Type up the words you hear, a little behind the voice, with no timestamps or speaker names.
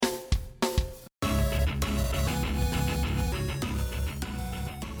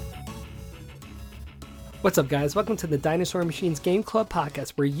What's up, guys? Welcome to the Dinosaur Machines Game Club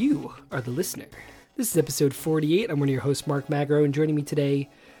podcast, where you are the listener. This is episode 48. I'm one of your hosts, Mark Magro, and joining me today,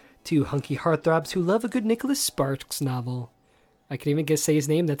 two hunky heartthrobs who love a good Nicholas Sparks novel. I can even say his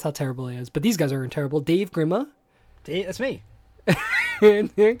name. That's how terrible he is. But these guys aren't terrible. Dave Grima. That's me.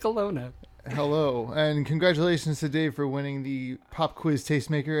 And Dan Colonna. Hello, and congratulations to Dave for winning the pop quiz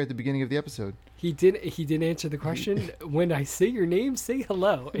tastemaker at the beginning of the episode. He didn't answer the question. When I say your name, say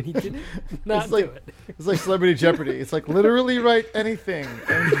hello. And he didn't not do it. It's like Celebrity Jeopardy. It's like literally write anything,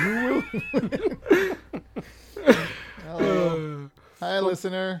 and you will win. Hello. Hi,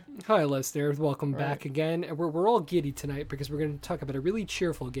 listener. Hi, listeners. Welcome back again. And we're all giddy tonight because we're going to talk about a really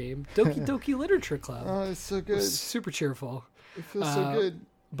cheerful game, Doki Doki Literature Club. Oh, it's so good. Super cheerful. It feels so good.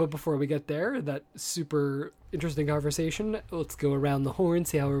 But before we get there, that super interesting conversation, let's go around the horn,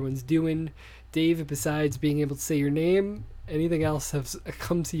 see how everyone's doing. Dave, besides being able to say your name, anything else has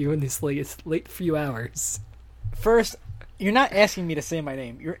come to you in this late few hours? First, you're not asking me to say my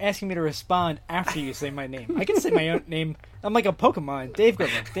name. You're asking me to respond after you say my name. I can say my own name. I'm like a Pokemon. Dave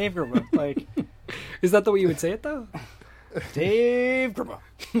Grima. Dave Grima. Like, is that the way you would say it, though? Dave Grima.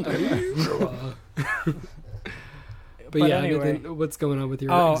 But yeah, anyway, what's going on with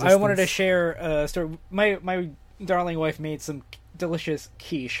your I wanted to share a story. My darling wife made some delicious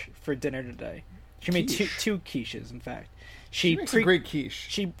quiche for dinner today. She made two quiches, in fact. She makes a great quiche.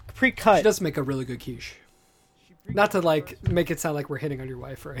 She pre-cut. She does make a really good quiche. Not to make it sound like we're hitting on your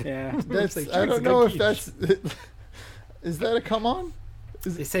wife, right? Yeah. I don't know if that's... Is that a come on?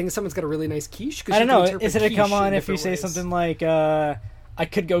 Is it saying someone's got a really nice quiche? I don't know. Is it a come on if you say something like, I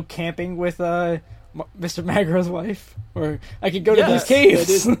could go camping with Mr. Magro's wife? Or I could go to these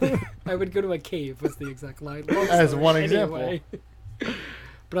caves? I would go to a cave was the exact line. As one example. Anyway.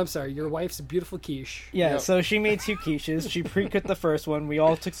 But I'm sorry, your wife's a beautiful quiche. Yeah, So she made two quiches. She pre-cooked the first one. We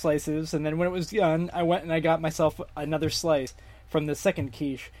all took slices, and then when it was done, I went and I got myself another slice from the second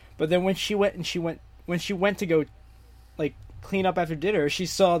quiche. But then when she went to go like clean up after dinner, she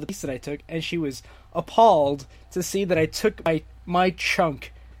saw the piece that I took, and she was appalled to see that I took my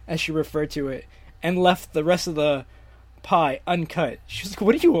chunk, as she referred to it, and left the rest of the pie uncut. She was like,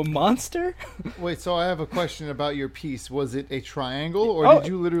 "What are you, a monster?" Wait, so I have a question about your piece. Was it a triangle, or did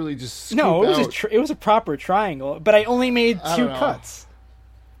you literally just scoop No, it was out? it was a proper triangle, but I only made two cuts.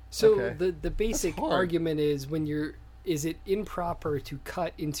 So Okay. the basic argument is is it improper to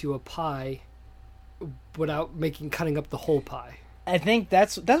cut into a pie without cutting up the whole pie? I think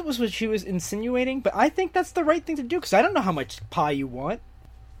that was what she was insinuating, but I think that's the right thing to do because I don't know how much pie you want.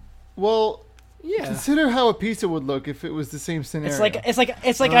 Well, yeah. Consider how a pizza would look if it was the same scenario. I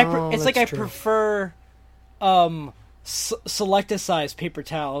prefer selected size paper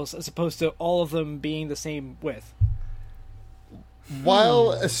towels as opposed to all of them being the same width.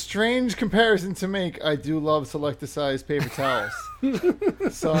 While a strange comparison to make, I do love selected size paper towels.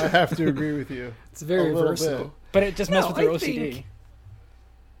 So I have to agree with you. It's very versatile. But it just messes with your OCD.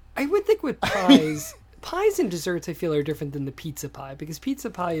 I would think with pies, pies and desserts, I feel, are different than the pizza pie, because pizza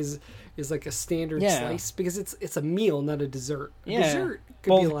pie is like a standard slice because it's a meal, not a dessert. A dessert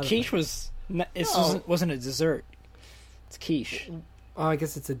could be a lot quiche of wasn't a dessert. It's quiche. Oh, I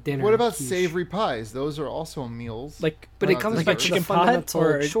guess it's a dinner. What about quiche. savory pies? Those are also meals. But it comes back to the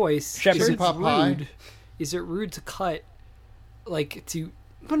fundamental choice. Is it rude? Is it rude to cut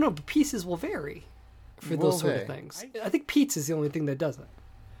but pieces will vary for those sort of things. I think pizza is the only thing that doesn't.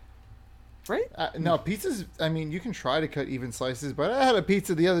 Right? No, pizzas, I mean, you can try to cut even slices, but I had a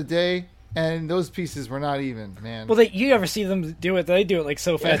pizza the other day, and those pieces were not even, man. Well, you ever see them do it? They do it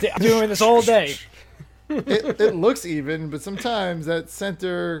so fast. I'm doing this all day. It looks even, but sometimes that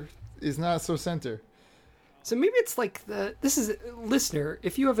center is not so center. So maybe it's like listener,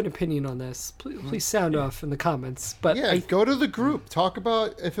 if you have an opinion on this, please sound off in the comments. But yeah, go to the group. Talk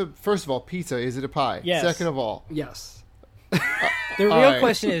about first of all, pizza, is it a pie? Yes. Second of all. Yes. The real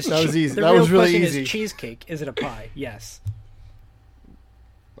question is... That was easy. The that real was really question easy. is cheesecake. Is it a pie? Yes.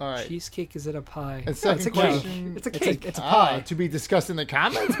 All right. Cheesecake, is it a pie? And second it's a question, cake. It's a cake. It's a pie. To be discussed in the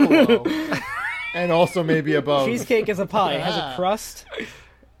comments below. And also maybe above. Cheesecake is a pie. It has a crust.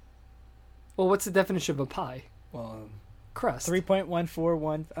 Well, what's the definition of a pie? Well, crust.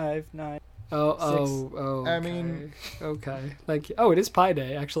 3.14159. Oh. I mean, okay. It is Pie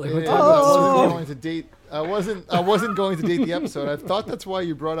Day actually. I wasn't going to date. I wasn't going to date the episode. I thought that's why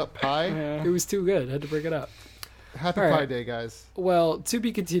you brought up pie. Yeah. It was too good. I had to bring it up. Happy Pie Day, guys. Well, to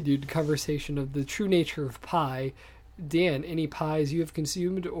be continued conversation of the true nature of pie. Dan, any pies you have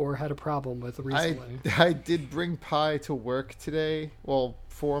consumed or had a problem with recently? I did bring pie to work today. Well,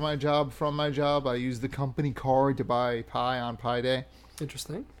 from my job, I used the company card to buy pie on Pie Day.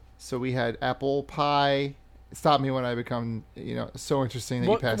 Interesting. So we had apple pie. Stop me when I become, so interesting that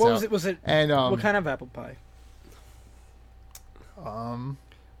you pass what out. was it? Was it And what kind of apple pie?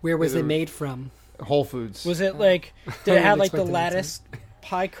 Where was it Either- made from? Whole Foods. Was it like? I Did it have wouldn't like the expect it to. lattice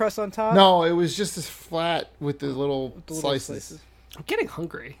pie crust on top? No, it was just as flat with the little, The little slices. I'm getting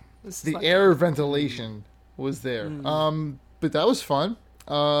hungry. This is The not- air ventilation was there. But that was fun.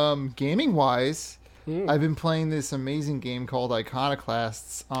 Gaming wise, I've been playing this amazing game called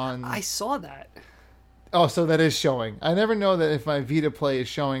Iconoclasts on. I saw that. Oh, so that is showing. I never know that if my Vita Play is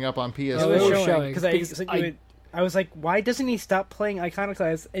showing up on PS4. It was was showing showing, because I was like, why doesn't he stop playing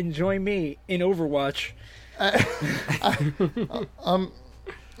Iconoclast and join me in Overwatch? I'm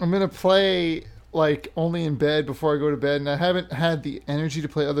gonna play like only in bed before I go to bed, and I haven't had the energy to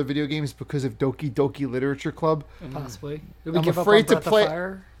play other video games because of Doki Doki Literature Club. Possibly. Did we I'm give afraid up on to Breath play- of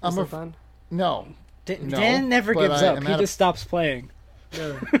Fire? I'm Was af- that fun? No, No, Dan never but gives I up. am He at just stops playing.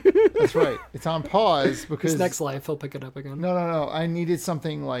 No. that's right. It's on pause because His next life, he'll pick it up again. No. I needed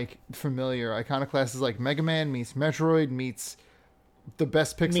something like familiar. Iconoclast is like Mega Man meets Metroid meets the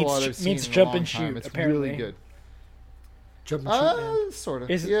best pixel art I've seen meets in a Jump long and time. Shoot, It's apparently. really good. Jump and shoot, man. Sort of.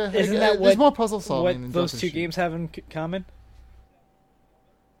 Isn't Yeah, that there's what, more puzzle solving what than those jump and two shoot. games have in common?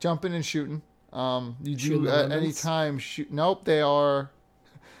 Jumping and shooting. You Shooting do the at any lemons? time shoot. Nope, they are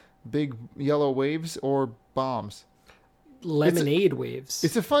big yellow waves or bombs. Lemonade waves.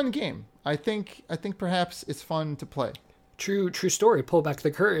 It's a fun game. I think perhaps it's fun to play. True story. Pull back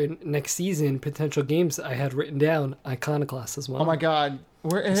the curtain. Next season, potential games I had written down. Iconoclast as well. Oh my god,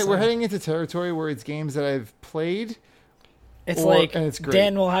 we're heading into territory where it's games that I've played. It's and it's great.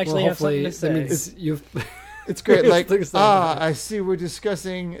 Dan will Well, actually have something hopefully, to that say. means you've. It's great. Like, Things like that. I see we're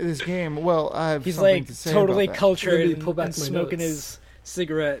discussing this game. Well, I have He's something like to say totally about that. cultured Let me and, pull back and my smoking notes. his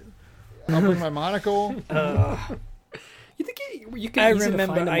cigarette. I'll bring my monocle. You think you can I easily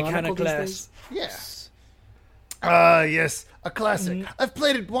remember find a monocle these Iconoclast. days? Yeah. Yes, a classic. I've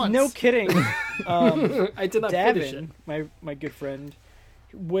played it once. No kidding. I did not finish it. Davin, my good friend,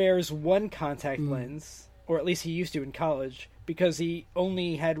 wears one contact lens, or at least he used to in college, because he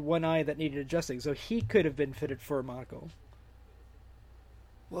only had one eye that needed adjusting, so he could have been fitted for a monocle.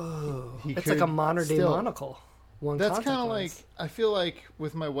 Whoa. He It's like a could modern day still- monocle. One That's contact kind of like, lens. I feel like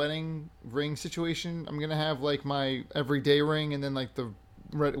with my wedding ring situation, I'm going to have like my everyday ring and then like the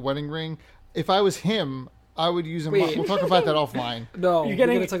wedding ring. If I was him, I would use a Wait. We'll talk about that offline. No, You're we're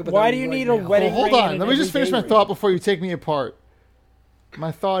getting- gonna talk about why that do you right need a now. wedding Well, hold ring on. and Let an me just finish my everyday thought ring. before you take me apart.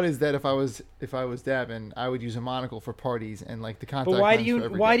 My thought is that if I was Davin, I would use a monocle for parties and like the contact But why lens do you? for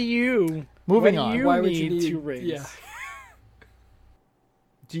every Why day. do you? Moving why on. Do you Why need would you need two rings? Yeah.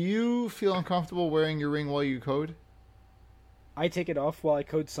 Do you feel uncomfortable wearing your ring while you code? I take it off while I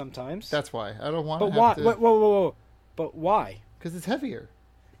code sometimes. That's why. I don't want but to why? have to... Whoa! But why? Because it's heavier.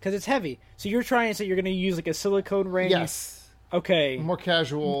 Because it's heavy. So you're trying to say you're going to use like a silicone ring? Yes. Okay. More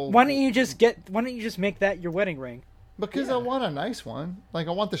casual. Why don't you just make that your wedding ring? Because I want a nice one. Like,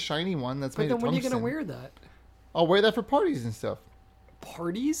 I want the shiny one that's But made then of when are you tungsten. gonna wear that? I'll wear that for parties and stuff.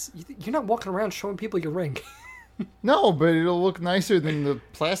 Parties? You're not walking around showing people your ring. No, but it'll look nicer than the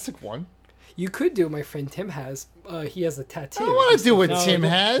plastic one. You could do what my friend Tim has. He has a tattoo. I don't want to do what No, Tim that-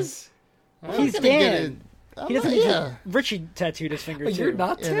 has. He's I'm gonna get Dan. it. He doesn't I'm need not- yeah. Richie tattooed his finger But too. you're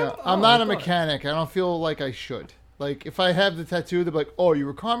not You Tim. know, Oh, I'm not I a thought- mechanic. I don't feel like I should. Like, if I have the tattoo, they'll be like, "Oh,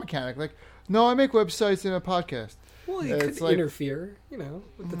 you're a car mechanic." Like, no, I make websites and a podcast. Well, you It's could like- interfere,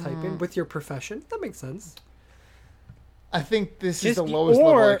 with the typing, with your profession. That makes sense. I think this is Just the lowest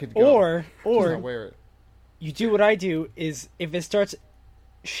level I could go. or Just not wear it. you do what I do is if it starts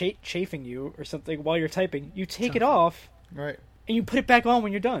chafing you or something while you're typing, you take it off Right. and you put it back on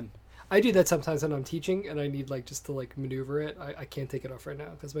when you're done. I do that sometimes when I'm teaching, and I need just to maneuver it. I can't take it off right now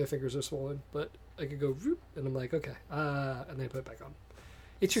because my fingers are swollen. But I could go, whoop, and I'm like, okay, and then I put it back on.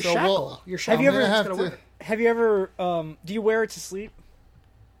 It's your So, shackle. well, Your Have shackle. you ever- It's have gonna to- work. Have you ever do you wear it to sleep?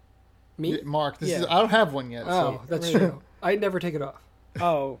 Me? Mark, this Yeah. is. I don't have one yet. Oh, So. that's true. I never take it off.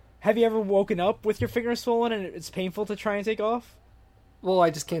 Oh. Have you ever woken up with your fingers swollen and it's painful to try and take off? Well, I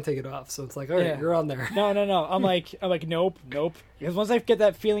just can't take it off, so it's like, all right, Yeah. you're on there. No. I'm like nope. Because once I get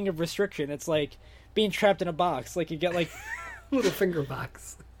that feeling of restriction, it's like being trapped in a box. Like you get like Little finger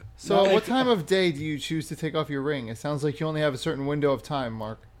box. So, No, what time of day do you choose to take off your ring? It sounds like you only have a certain window of time,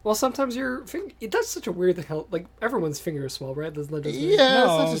 Mark. Well, sometimes your finger. That's such a weird thing. Like everyone's finger is small, right? Doesn't that just mean- Yeah, it's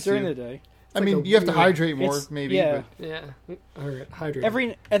not no just during you. the day. I like mean, a you have to weird- hydrate more, It's- maybe. yeah. Yeah. All right.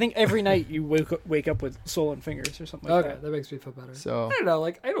 Hydrate. I think every night you wake up with swollen fingers or something like Okay, that. that makes me feel better. But, so, I don't know.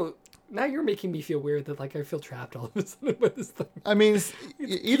 I don't. Now you're making me feel weird that I feel trapped all of a sudden with this thing. I mean,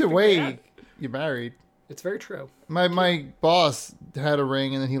 either keeping way, that. you're married. It's very true. My boss had a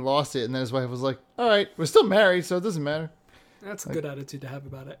ring and then he lost it, and then his wife was like, "All right, we're still married, so it doesn't matter." That's a good attitude to have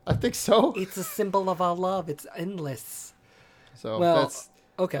about it. I think so. It's a symbol of our love. It's endless. So Well, that's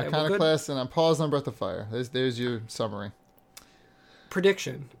okay. Iconoclast, and I'm paused on Breath of Fire. There's your summary.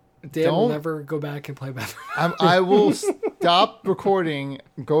 Prediction. Dan will Don't- never go back and play Breath. I will stop recording,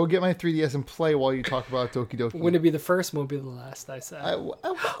 go get my 3DS, and play while you talk about Doki Doki. Wouldn't it be the first? Won't be the last. I said. I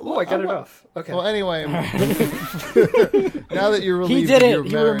got it off. Okay. Well, anyway, now that you're relieved, He did of it. your He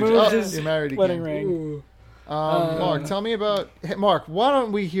marriage, removed his you're married wedding again. ring. Ooh. Mark, tell me about Mark. Why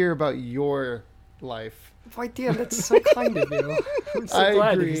don't we hear about your life? Why, Dan, that's so kind of you. I'm so I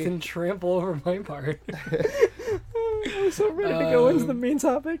glad agree. you just didn't trample over my part. I'm so ready to go into the main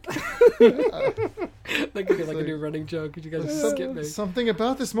topic. That could be like a new running joke. You guys just skip me. Something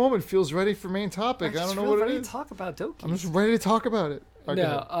about this moment feels ready for main topic. I don't know what it ready is. to talk about Doki. I'm just ready to talk about it. Okay.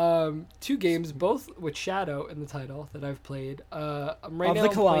 No, 2 games, both with Shadow in the title that I've played. I'm right Of now the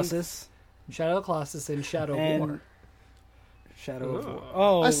playing Colossus Shadow of the Colossus and Shadow of and War. Shadow of Oh. War.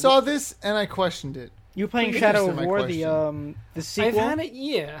 Oh, I saw this and I questioned it. you playing Pretty Shadow interesting, of my War, question. the I've sequel. had it,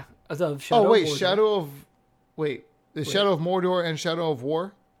 yeah. Of Shadow Oh wait, of Mordor. the Shadow of Mordor and Shadow of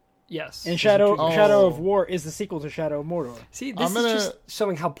War. Yes. And Those are two Shadow games. Shadow of War is the sequel to Shadow of Mordor. See, I'm this gonna- is just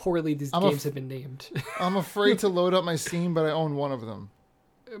showing how poorly these I'm a games f- have been named. I'm afraid to load up my Steam, but I own one of them.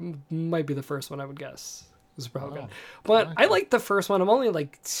 Might be the first one, I would guess. It's probably Oh. good. But I Okay. like the first one. I'm only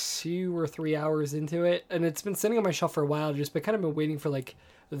like 2 or 3 hours into it, and it's been sitting on my shelf for a while. Just been kind of been waiting for like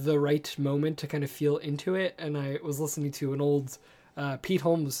the right moment to kind of feel into it. And I was listening to an old Pete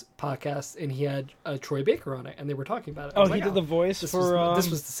Holmes podcast, and he had Troy Baker on it, and they were talking about it. I Oh, was he like, did the voice this for. was,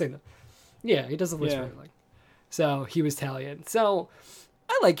 this was the singer. Yeah, he does the voice Yeah. for everything. So he was Italian. So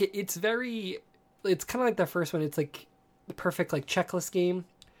I like it. It's very. It's kind of like that first one. It's like the perfect like checklist game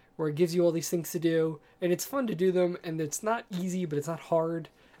where it gives you all these things to do, and it's fun to do them, and it's not easy, but it's not hard,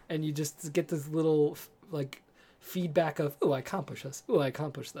 and you just get this little like feedback of, "Ooh, I accomplished this. Ooh, I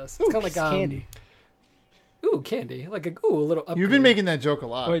accomplished this." It's kind of like candy. Ooh, candy. Like a little. Upgrade. You've been making that joke a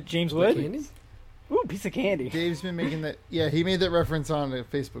lot. What, James Like Wood? candy. Ooh, piece of candy. Dave's been making that. Yeah, he made that reference on a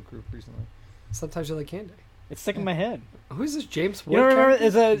Facebook group recently. Sometimes you like candy. It's stuck in my head. Who's this James Wood? You don't remember? character?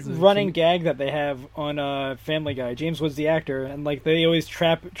 There's He's a running king- gag that they have on Family Guy. James Wood's the actor, and like they always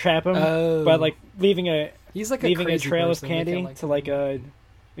trap him Oh. by like leaving a He's like a trail of person. They candy can't, like, to like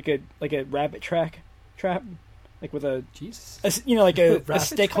a rabbit trap, like with a Jesus. like a Rabbit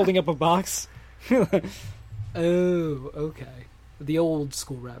stick trap? holding up a box. Oh, okay. The old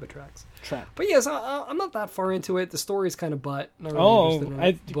school rabbit tracks. Trap. But yes, I'm not that far into it. The story's kind of butt. Not really Oh, interested in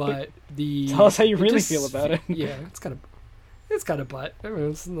it, but the Tell us how you it really just feel about it. Yeah, it's kind of butt. I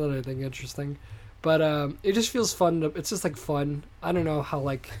mean, it's not anything interesting, but it just feels fun. It's just like fun. I don't know how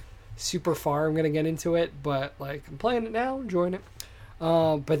like super far I'm gonna get into it, but like I'm playing it now, enjoying it.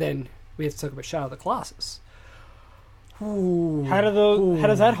 But then we have to talk about Shadow of the Colossus. Ooh, How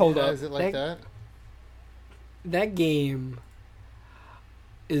does that hold Yeah, up? is it like that? That game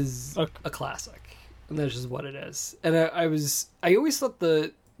is A- a classic, and that's just what it is. And I always thought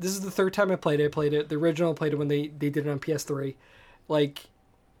this is the third time I played it. I played it, the original, I played it when they did it on PS3. Like,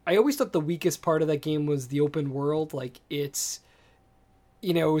 I always thought the weakest part of that game was the open world. Like, it's,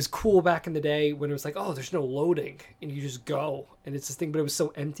 it was cool back in the day when it was like, oh, there's no loading, and you just go, and it's this thing, but it was so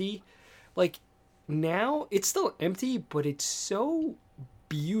empty. Like, now, it's still empty, but it's so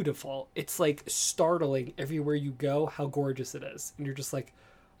beautiful. It's like startling everywhere you go how gorgeous it is, and you're just like,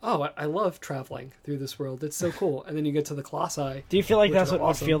 oh, I love traveling through this world. It's so cool. And then you get to the Colossi. Do you feel like which that's are what it would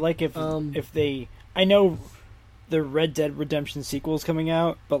awesome. feel like if they? I know the Red Dead Redemption sequel is coming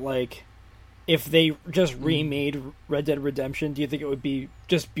out, but like if they just remade Red Dead Redemption, do you think it would be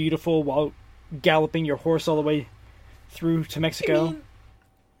just beautiful while galloping your horse all the way through to Mexico? I mean,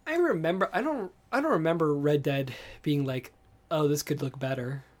 I remember. I don't remember Red Dead being like, oh, this could look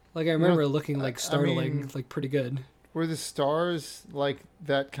better. Like I remember it looking like startling, mean- like pretty good. Were the stars like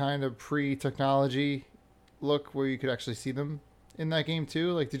that kind of pre-technology look where you could actually see them in that game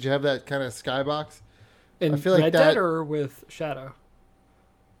too? Like, did you have that kind of skybox? In I feel like Red that- Dead or with Shadow.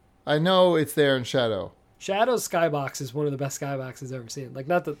 I know it's there in Shadow. Shadow's skybox is one of the best skyboxes I've ever seen. Like,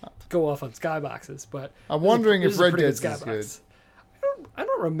 not to go off on skyboxes, but I'm wondering it if was a Red pretty Dead's is good. skybox. I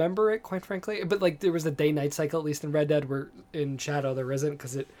don't remember it, quite frankly. But like, there was a day-night cycle, at least in Red Dead, where in Shadow there isn't,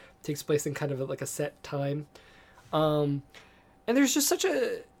 because it takes place in kind of like a set time. And there's just such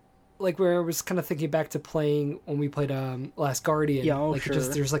a where I was kind of thinking back to playing when we played Last Guardian. Yeah, oh, like sure.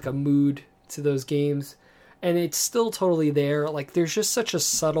 there's like a mood to those games, and it's still totally there. Like there's just such a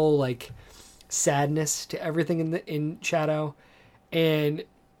subtle like sadness to everything in Shadow, and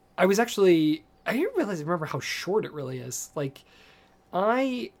I was actually I didn't remember how short it really is. Like,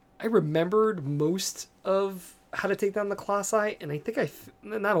 I remembered most of how to take down the Colossi, and I think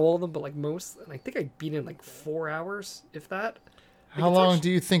not all of them, but like most, and I think I beat it in like 4 hours, if that. How long do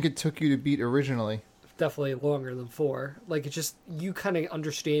you think it took you to beat originally? Definitely longer than 4. Like, it's just you kind of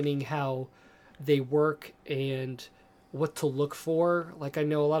understanding how they work and what to look for. Like, I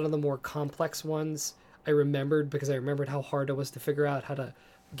know a lot of the more complex ones I remembered because I remembered how hard it was to figure out how to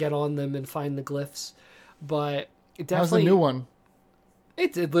get on them and find the glyphs. But it definitely... How's the new one?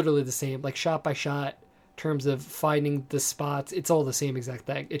 It's literally the same, like shot by shot, in terms of finding the spots. It's all the same exact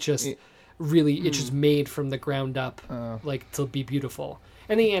thing. It's just it's just made from the ground up, like to be beautiful.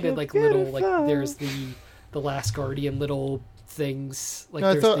 And they added like little, like there's the Last Guardian little things, like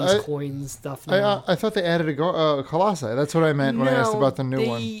there's these coins stuff. Now. I thought they added a Colossi. That's what I meant when I asked about the new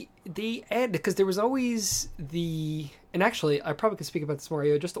one. They added, because there was always and actually I probably could speak about this more.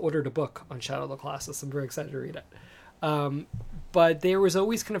 I just ordered a book on Shadow of the Colossus. I'm very excited to read it. But there was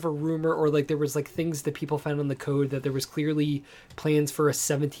always kind of a rumor, or like there was like things that people found on the code that there was clearly plans for a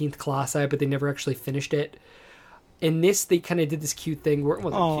 17th Colossi, but they never actually finished it. In this, they kind of did this cute thing where it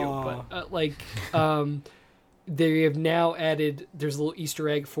wasn't cute, but they have now added, there's a little Easter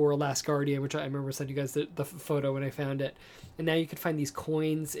egg for Last Guardian, which I remember sending you guys the photo when I found it. And now you can find these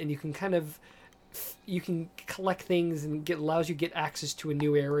coins, and you can you can collect things, and allows you to get access to a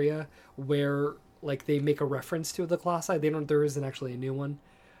new area where like they make a reference to the Colossi. There isn't actually a new one,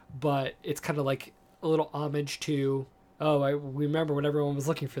 but it's kind of like a little homage to, I remember when everyone was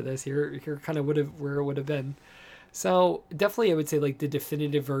looking for this, here kind of where it would have been. So definitely I would say like the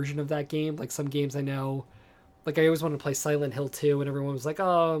definitive version of that game. Like some games I know, like I always wanted to play Silent Hill 2, and everyone was like,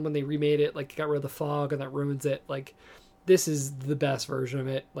 when they remade it, like got rid of the fog and that ruins it. Like this is the best version of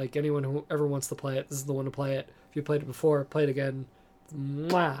it. Like anyone who ever wants to play it, this is the one to play it. If you played it before, play it again.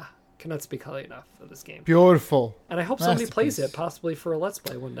 Mwah! Cannot speak highly enough of this game. Beautiful. And I hope somebody plays it, possibly for a Let's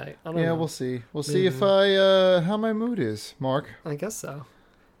Play one day. I don't know. We'll see. We'll see if how my mood is, Mark. I guess so.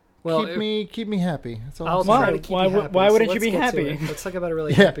 Well, keep me happy. That's all. I'll try to keep you happy. Why wouldn't you be happy? Let's talk about a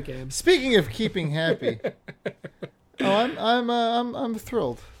really happy game. Speaking of keeping happy, I'm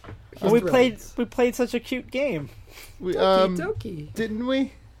thrilled. We played such a cute game. Doki. Didn't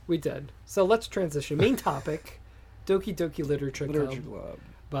we? We did. So let's transition. Main topic: Doki Doki Literature Club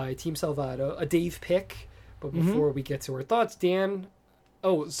by Team Salvato. A Dave pick. But before we get to our thoughts, Dan.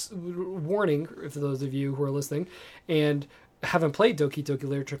 Warning for those of you who are listening and haven't played Doki Doki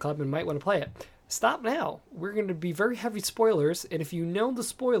Literature Club and might want to play it. Stop now. We're going to be very heavy spoilers, and if you know the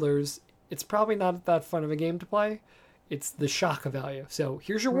spoilers, it's probably not that fun of a game to play. It's the shock value. So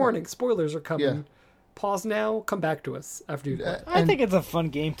here's your warning. Spoilers are coming. Yeah. Pause now. Come back to us after you play. I think it's a fun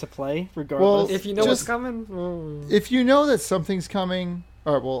game to play, regardless. Well, if you know what's coming. If you know that something's coming...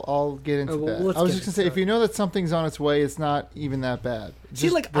 All right, well, I'll get into that. I was just going to say, if you know that something's on its way, it's not even that bad.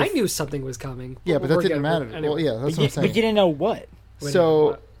 See, I knew something was coming. Yeah, but that didn't matter. Anyway. Well, yeah, that's what I'm saying. But you didn't know what.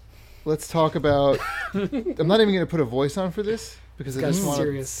 So, let's talk about... I'm not even going to put a voice on for this, because I just want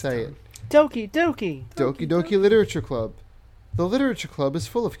to say it. Doki Doki. Doki Doki Literature Club. The Literature Club is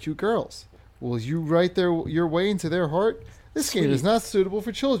full of cute girls. Will you write your way into their heart? This game is not suitable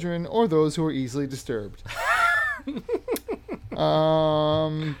for children or those who are easily disturbed.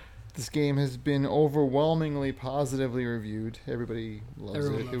 This game has been overwhelmingly positively reviewed. Everybody loves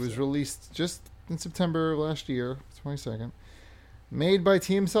it. It was released just in September of last year, 22nd. Made by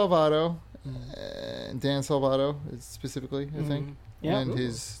Team Salvato, Dan Salvato specifically, I think, and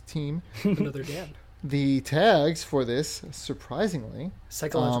his team. Another Dan. The tags for this, surprisingly,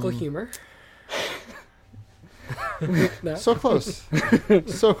 psychological humor. No? So close.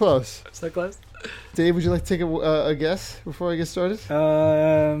 So close. So close. Dave, would you like to take a guess before I get started?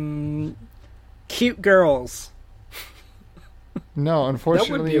 Cute girls. No,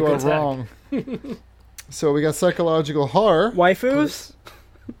 unfortunately you are wrong. So we got psychological horror. Waifus?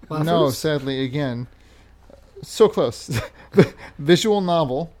 No, sadly, again. So close. Visual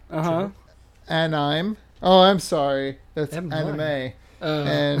novel. Uh-huh. Anime. Oh, I'm sorry. That's anime.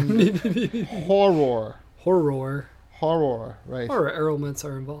 And horror. Horror, right. Horror elements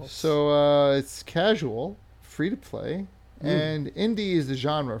are involved. So it's casual, free to play, and indie is the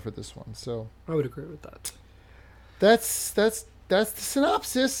genre for this one. So I would agree with that. That's the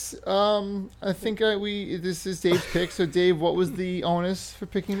synopsis. I think this is Dave's pick. So Dave, what was the onus for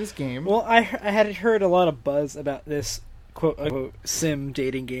picking this game? Well, I had heard a lot of buzz about this quote unquote sim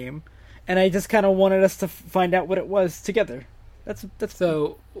dating game, and I just kind of wanted us to find out what it was together. That's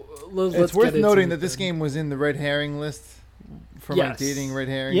so. It's worth noting that this game was in the red herring list for my dating red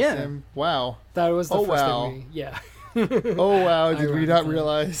herring sim. Wow, that was the first thing. Yeah. Oh wow! Did we not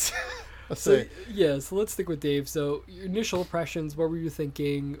realize? say. So let's stick with Dave. So your initial impressions, what were you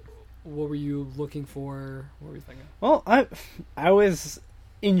thinking? What were you looking for? What were you thinking? Well, I was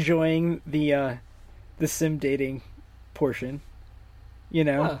enjoying the sim dating portion. You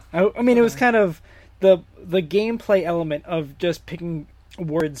know, I mean, it was kind of the gameplay element of just picking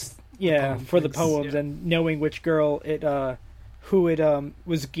words, for the poems and knowing which girl who it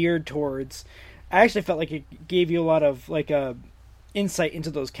was geared towards. I actually felt like it gave you a lot of like insight into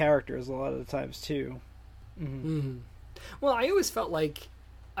those characters a lot of the times too. Mm-hmm. Mm-hmm. Well, I always felt like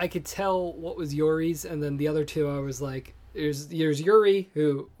I could tell what was Yuri's, and then the other two I was like, there's Yuri,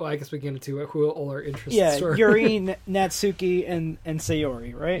 who, well, I guess we get into who all our interests were. Yuri, Natsuki, and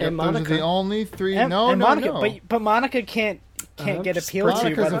Sayori, right? And Monica. Those are the only three. Monica, no. But Monica can't get appealed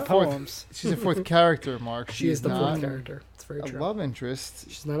to by the poems. She's a fourth character, Mark. She is the fourth character. It's very true. A love interest.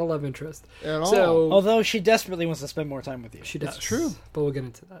 She's not a love interest at all. Although she desperately wants to spend more time with you. She does. That's true. But we'll get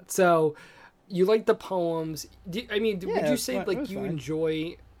into that. So, you like the poems. Would you say like you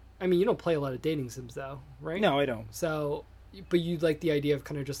enjoy... I mean, you don't play a lot of dating sims, though, right? No, I don't. So, but you like the idea of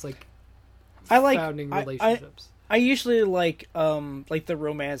kind of just like founding relationships. I usually like the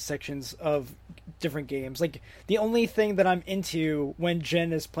romance sections of different games. Like the only thing that I'm into when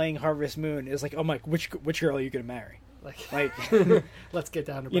Jen is playing Harvest Moon is like, oh my, which girl are you gonna marry? Like let's get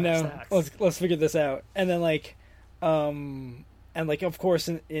down to brass tacks. Let's figure this out. And then and of course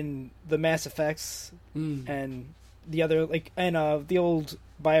in the Mass Effects and the other the old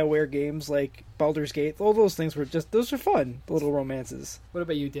BioWare games like Baldur's Gate, all those things those are fun, the little romances. What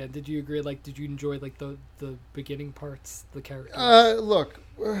about you, Dan? Did you agree? Like, did you enjoy like the beginning parts, the characters? Look.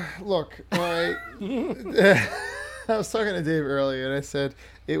 All right. I was talking to Dave earlier, and I said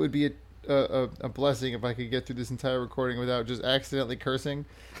it would be a blessing if I could get through this entire recording without just accidentally cursing.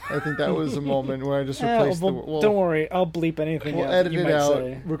 I think that was a moment where I just replaced don't worry, I'll bleep anything. We'll edit it out.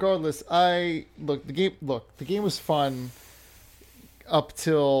 Regardless, the game was fun up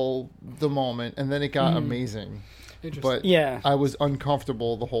till the moment, and then it got amazing. But I was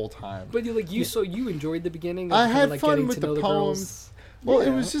uncomfortable the whole time. But you enjoyed the beginning. I had fun with the poems. Well, it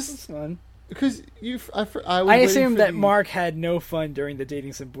was just fun because I assumed that Mark had no fun during the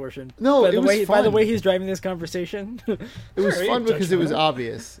dating sim portion. No, it was fun. By the way he's driving this conversation, it was fun because it was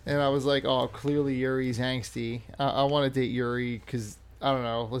obvious, and I was like, "Oh, clearly Yuri's angsty. I want to date Yuri because I don't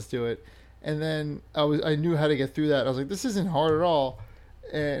know. Let's do it." And then I knew how to get through that. I was like, this isn't hard at all.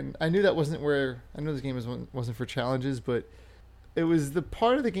 And I knew that wasn't where... I know this game wasn't for challenges, but it was the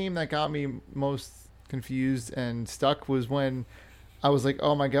part of the game that got me most confused and stuck was when I was like,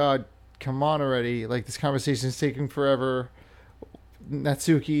 oh my god, come on already. Like, this conversation is taking forever.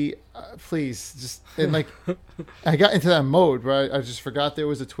 Natsuki, please. Just... And, like, I got into that mode where I just forgot there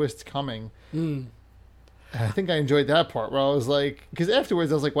was a twist coming. I think I enjoyed that part where I was like, because afterwards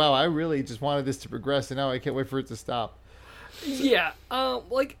I was like, wow, I really just wanted this to progress, and now I can't wait for it to stop. Yeah, and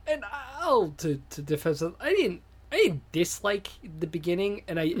to defend, I didn't dislike the beginning,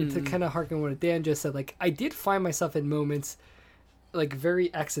 and to kind of harken what Dan just said, like I did find myself in moments, like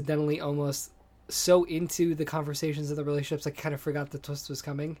very accidentally, almost so into the conversations and the relationships, I kind of forgot the twist was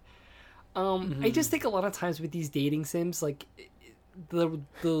coming. I just think a lot of times with these dating sims, like the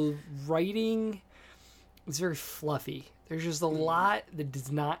writing. It's very fluffy. There's just a lot that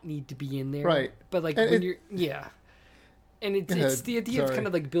does not need to be in there. Right. But like and and it's the idea of kind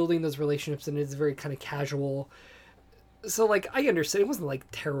of like building those relationships, and it's very kind of casual. So like I understand it wasn't like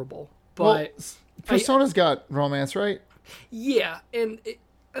terrible, but Persona's got romance, right? Yeah, and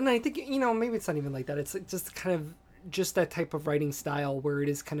I think maybe it's not even like that. It's like just kind of just that type of writing style where it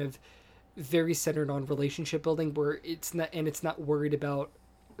is kind of very centered on relationship building, where it's not worried about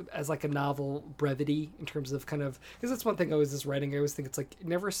as like a novel brevity in terms of kind of, because that's one thing I was just writing. I always think it's like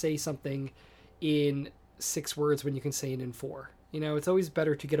never say something in 6 words when you can say it in 4. It's always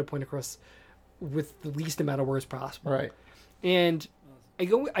better to get a point across with the least amount of words possible. Right. And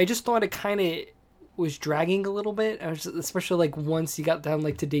I just thought it kind of was dragging a little bit, especially like once you got down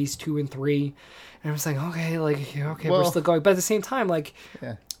like to days 2 and 3, and I was like, okay, we're still going. But at the same time, like,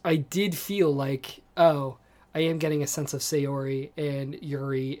 I did feel like, I am getting a sense of Sayori and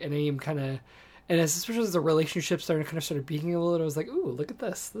Yuri, and I am kind of, and especially as the relationship started peaking a little, I was like, ooh, look at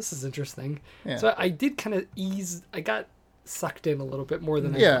this. This is interesting. Yeah. So I did kind of I got sucked in a little bit more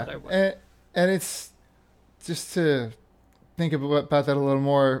than I thought I would. And it's just to think about that a little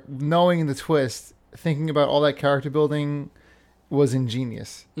more, knowing the twist, thinking about all that character building was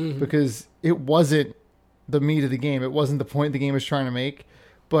ingenious because it wasn't the meat of the game. It wasn't the point the game was trying to make.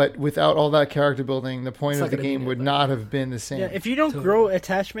 But without all that character building, the point of the game would not have been the same. Yeah, if you don't grow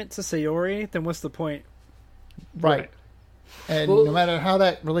attachment to Sayori, then what's the point? Right. And no matter how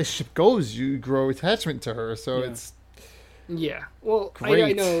that relationship goes, you grow attachment to her. So it's yeah. Well,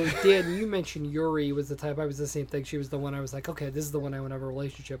 I know, Dan, you mentioned Yuri was the type. I was the same thing. She was the one I was like, okay, this is the one I want to have a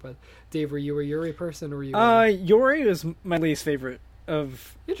relationship with. Dave, were you a Yuri person or were you? Yuri was my least favorite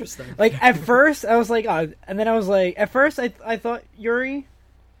of. Interesting. Like at first, I was like, and then I was like, at first I thought Yuri,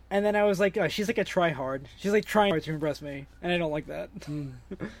 and then I was like, she's like a try-hard. She's like trying hard to impress me, and I don't like that.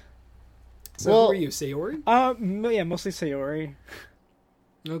 So who were you, Sayori? Yeah, mostly Sayori.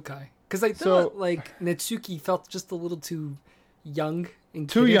 Okay. Because I thought, like, Natsuki felt just a little too young and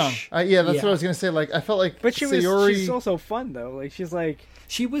too kiddish. young. That's what I was going to say. Like, I felt like but Sayori... she's also fun, though. Like, she's like...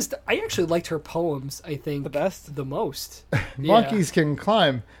 She was... I actually liked her poems, I think. The best? The most. Monkeys can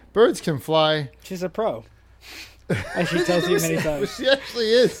climb. Birds can fly. She's a pro. As she tells you many times. She actually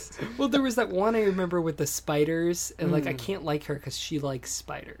is. Well, there was that one I remember with the spiders, and like I can't like her because she likes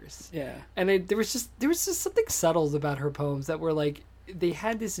spiders. Yeah, and there was just something subtle about her poems that were like they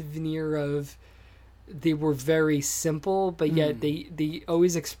had this veneer of they were very simple, but yet they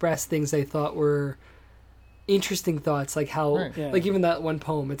always expressed things I thought were interesting thoughts, like how like even that one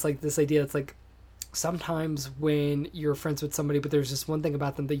poem. It's like this idea. It's like sometimes when you're friends with somebody, but there's just one thing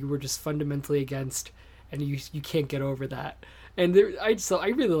about them that you were just fundamentally against. And you can't get over that. And I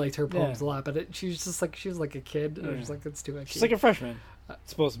really liked her poems a lot, but she was like a kid. And I was just like, it's too much. She's like a freshman,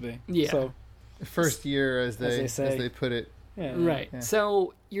 supposed to be. Yeah. So first year, as they put it. Yeah. Right. Yeah.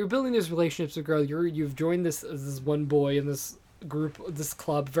 So you're building these relationships with girl. You've joined this one boy in this group, this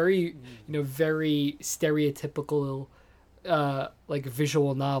club. Very very stereotypical, like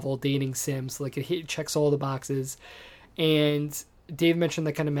visual novel dating sims. Like it checks all the boxes, and Dave mentioned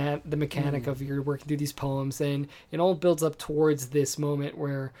the kind of the mechanic of you're working through these poems, and it all builds up towards this moment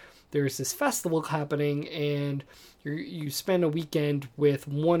where there's this festival happening, and you spend a weekend with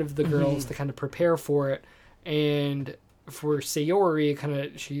one of the girls to kind of prepare for it. And for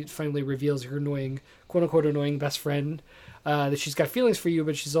Sayori, she finally reveals her quote unquote annoying best friend, that she's got feelings for you,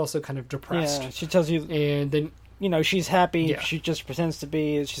 but she's also kind of depressed. Yeah, she tells you, and then she's happy. Yeah. She just pretends to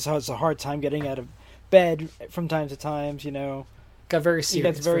be. She has a hard time getting out of bed from time to time. Got very serious.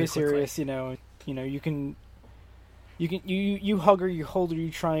 It gets very serious, you hug her, you hold her,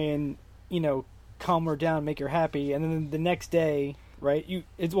 you try and, calm her down, make her happy, and then the next day, right?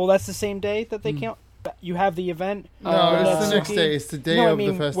 That's the same day that they count. You have the event. No, it's the next day. It's the day of the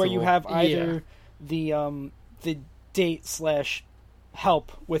festival. Where you have either the date /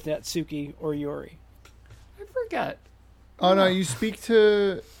 help with Natsuki or Yuri. I forget. Oh no, you speak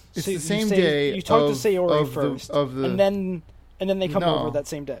to. It's the same day. You talk to Sayori first, and then they come over that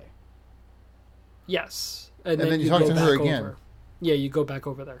same day. Yes. And then you talk to her again. Over. Yeah, you go back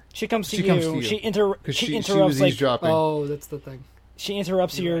over there. She comes to you. She interrupts. She was eavesdropping. Oh, that's the thing. She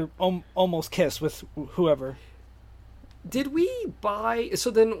interrupts your almost kiss with whoever. Did we buy...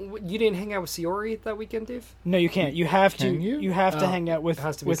 So then you didn't hang out with Sayori that weekend, Dave? No, you can't. You have to. You have to hang out with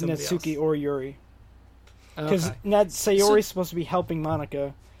Natsuki else. Or Yuri. Because Sayori's supposed to be helping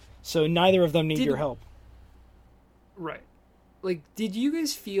Monica, so neither of them need your help. Right. Like, did you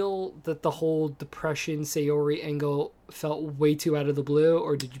guys feel that the whole depression Sayori angle felt way too out of the blue,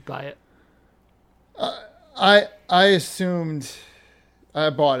 or did you buy it? I assumed I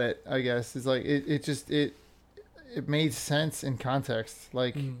bought it. I guess it's like it made sense in context.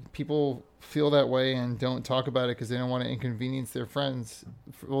 Like people feel that way and don't talk about it because they don't want to inconvenience their friends.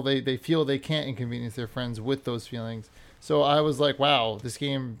 Well, they feel they can't inconvenience their friends with those feelings. So I was like, wow, this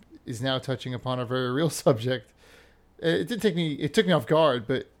game is now touching upon a very real subject. It took me off guard,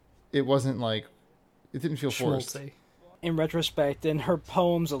 but it wasn't like, it didn't feel forced. Schmaltzy. In retrospect, and her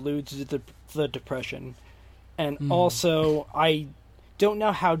poems allude to the depression. And also, I don't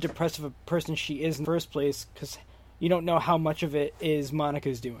know how depressive a person she is in the first place, because you don't know how much of it is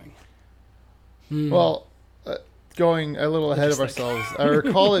Monica's doing. Well, going a little ahead of ourselves, I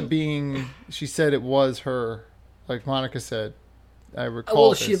recall it being, she said it was her, like Monica said. I recall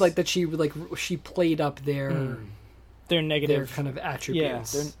well, she played up their negative kind of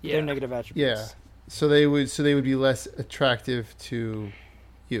attributes. Their negative attributes. Yeah. So they would be less attractive to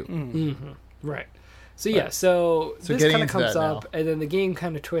you. Mm-hmm. Right. So so this kind of comes up, and then the game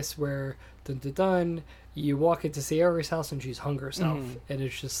kind of twists where you walk into Sayori's house and she's hung herself, and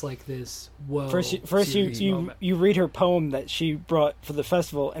it's just like this. Whoa! First you read her poem that she brought for the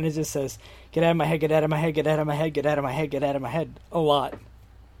festival, and it just says, "Get out of my head, get out of my head, get out of my head, get out of my head, get out of my head." A lot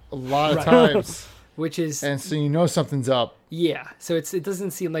of times. which is, and so you know something's up. Yeah, so it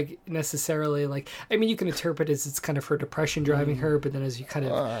doesn't seem like necessarily like, I mean, you can interpret it as it's kind of her depression driving her, but then as you kind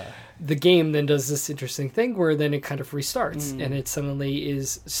of the game then does this interesting thing where then it kind of restarts and it suddenly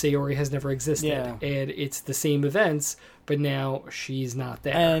is Sayori has never existed, and it's the same events, but now she's not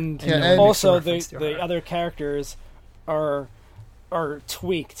there. And, and also the other characters are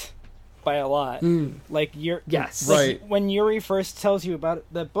tweaked by a lot. Like right. When Yuri first tells you about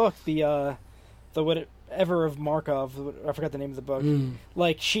the book, the whatever of Markov, I forgot the name of the book.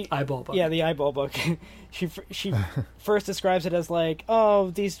 Like she eyeball book. Yeah, the eyeball book. she first describes it as like,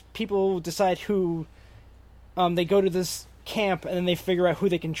 oh, these people decide who they go to this camp and then they figure out who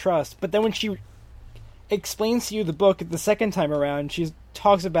they can trust. But then when she explains to you the book the second time around, she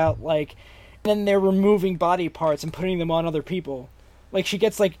talks about like then they're removing body parts and putting them on other people. Like she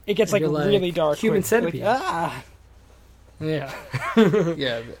gets like it gets like really dark. Human centipede. Like, Yeah.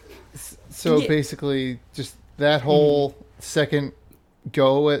 Yeah. So basically, just that whole second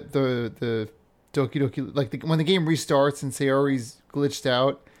go at the Doki Doki, like when the game restarts and Sayori's glitched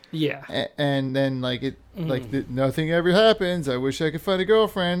out. Yeah. And then like it, nothing ever happens. I wish I could find a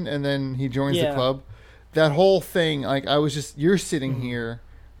girlfriend. And then he joins the club. That whole thing, like you're sitting here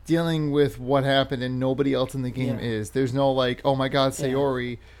dealing with what happened and nobody else in the game is. There's no like, oh my God,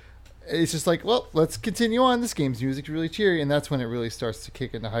 Sayori. It's just like, well, let's continue on. This game's music's really cheery, and that's when it really starts to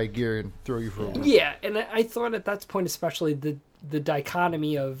kick into high gear and throw you for a loop. Yeah, and I thought at that point, especially the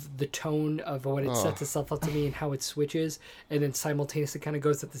dichotomy of the tone of what it sets itself up to be and how it switches, and then simultaneously kind of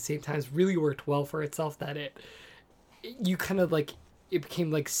goes at the same time, really worked well for itself. That you kind of like it became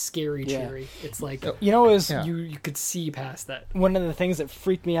like scary cheery. It's like you could see past that. One of the things that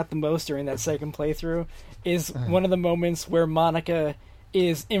freaked me out the most during that second playthrough is one of the moments where Monica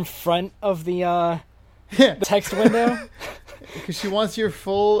is in front of the text window because she wants your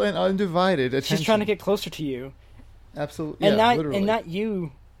full and undivided attention. She's trying to get closer to you. Absolutely, and not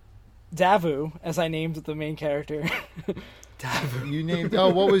you, Davu, as I named the main character. Davu. You named. Oh,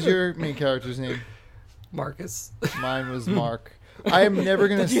 what was your main character's name? Marcus. Mine was Mark. I am never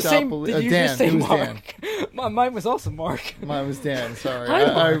going to stop. Dan. It was Mark? Dan. Mine was also Mark. Mine was Dan. Sorry,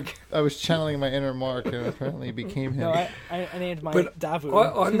 I was channeling my inner Mark, and apparently it became him. No, I named mine Davu.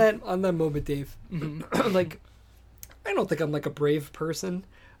 On that moment, Dave, like I don't think I'm like a brave person,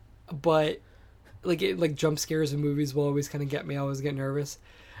 but like jump scares in movies will always kind of get me. I always get nervous,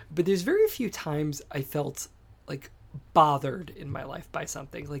 but there's very few times I felt like bothered in my life by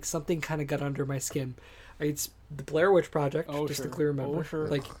something. Like something kind of got under my skin. It's the Blair Witch Project, to clear remember.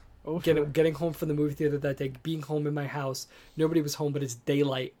 Like getting home from the movie theater that day, being home in my house, nobody was home, but it's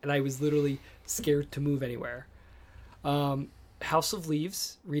daylight, and I was literally scared to move anywhere. House of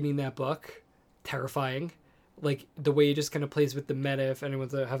Leaves, reading that book, terrifying. Like the way it just kind of plays with the meta. If anyone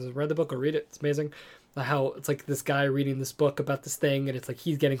hasn't read the book, or read it, it's amazing. How it's like this guy reading this book about this thing, and it's like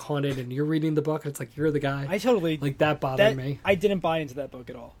he's getting haunted, and you're reading the book, and it's like you're the guy. I totally like that bothered me. I didn't buy into that book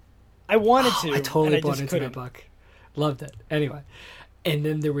at all. I wanted to. I totally bought into that book. Loved it. Anyway, and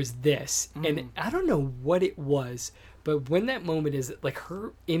then there was this, and I don't know what it was, but when that moment is like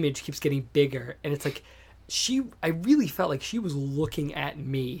her image keeps getting bigger, and it's like I really felt like she was looking at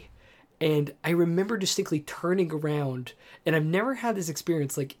me, and I remember distinctly turning around, and I've never had this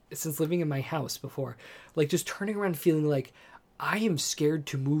experience like since living in my house before, like just turning around feeling like I am scared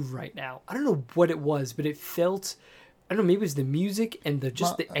to move right now. I don't know what it was, but it felt. I don't know, maybe it was the music and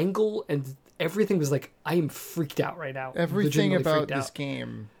the angle and everything was like, I am freaked out right now. Everything about this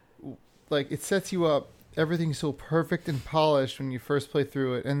game, like it sets you up. Everything's so perfect and polished when you first play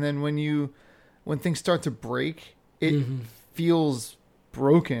through it, and then when things start to break, it feels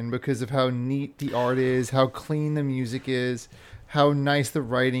broken because of how neat the art is, how clean the music is, how nice the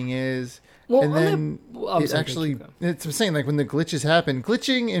writing is. Well, and then it's I'm saying like when the glitches happen,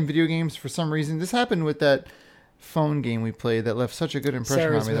 glitching in video games for some reason. This happened with that phone game we played that left such a good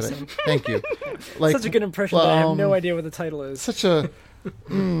impression on me. Thank you. Like such a good impression that I have no idea what the title is. Such a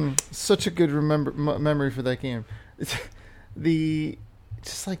good memory for that game.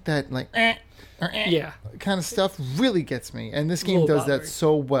 Just like that, like kind of stuff really gets me, and this game does that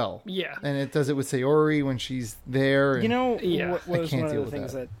so well. Yeah, and it does it with Sayori when she's there. And what was one of the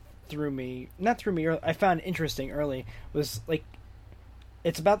things that I found interesting early was like.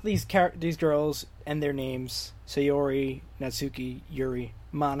 It's about these girls and their names: Sayori, Natsuki, Yuri,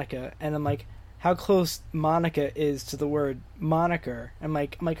 Monica, and I'm like, how close Monica is to the word moniker. I'm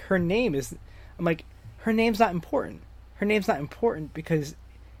like, her name's not important. Her name's not important because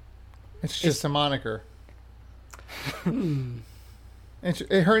it's just a moniker. And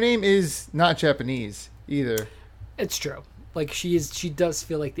her name is not Japanese either. It's true. Like she does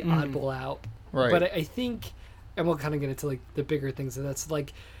feel like the oddball out. Right. But I think, and we'll kind of get into like the bigger things, and that's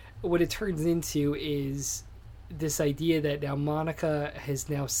like what it turns into is this idea that now Monica is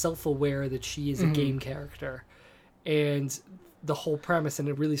now self-aware that she is a game character, and the whole premise, and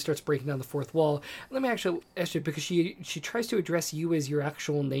it really starts breaking down the fourth wall. Let me actually ask you, because she tries to address you as your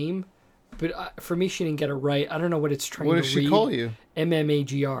actual name, but for me she didn't get it right. I don't know what it's trying to read. What does she call you?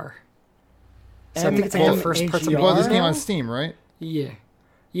 MMAGR. So I think it's like the first person. Well, this came on Steam, right?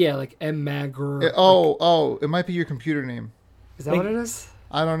 Yeah, like MMAGR. It might be your computer name. Is that what it is?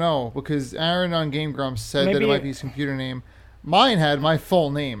 I don't know, because Aaron on Game Grumps said that Maybe it might be his computer name. Mine had my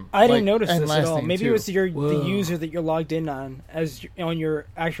full name. I didn't notice this at all. Maybe too. it was the user that you're logged in on on your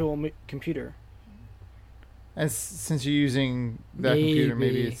actual computer. And since you're using that computer,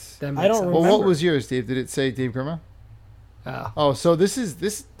 maybe it's. I don't remember. Well, what was yours, Dave? Did it say Dave Grima? Oh, so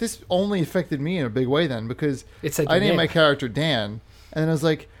this only affected me in a big way then, because I named my character Dan, and then I was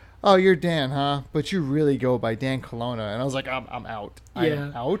like, "Oh, you're Dan, huh? But you really go by Dan Colonna." And I was like, "I'm out.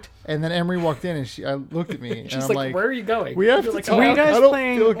 I'm out." And then Emery walked in, and she looked at me, and She's I'm like, "Where are you going?" We have to like, talk. Were you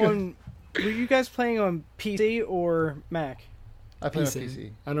guys playing on PC or Mac? I played on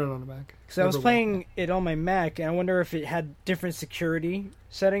PC. I don't know on the Mac. Because I was playing it on my Mac, and I wonder if it had different security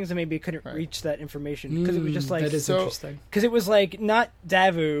settings, and maybe it couldn't reach that information. Because it was just like... That is interesting. Because it was like, not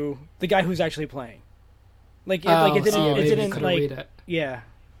Davu, the guy who's actually playing. Like, it didn't like... Read it. Yeah.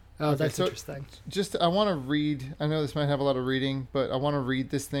 Oh, that's interesting. Just, I want to read... I know this might have a lot of reading, but I want to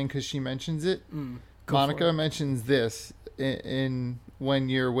read this thing because she mentions it. Monica mentions this in when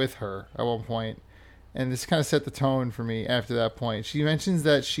you're with her at one point. And this kind of set the tone for me after that point. She mentions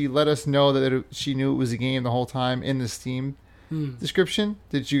that she let us know that she knew it was a game the whole time in the Steam description.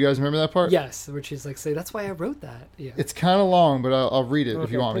 Did you guys remember that part? Yes, where she's like, "Say that's why I wrote that." Yeah, it's kind of long, but I'll read it if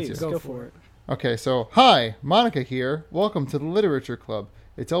you want me to. Go for it. Okay, so hi, Monica here. Welcome to the Literature Club.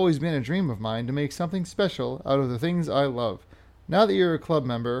 It's always been a dream of mine to make something special out of the things I love. Now that you're a club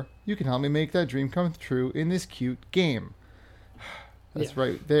member, you can help me make that dream come true in this cute game. That's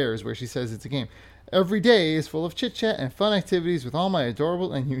right there is where she says it's a game. Every day is full of chit-chat and fun activities with all my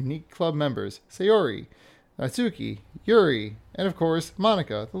adorable and unique club members. Sayori, Natsuki, Yuri, and of course,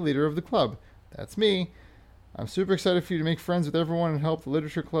 Monica, the leader of the club. That's me. I'm super excited for you to make friends with everyone and help the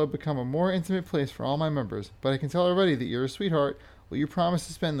Literature Club become a more intimate place for all my members. But I can tell already that you're a sweetheart. Will you promise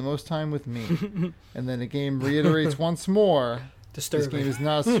to spend the most time with me? And then the game reiterates once more, disturbing. This game is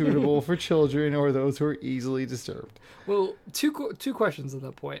not suitable for children or those who are easily disturbed. Well, two questions on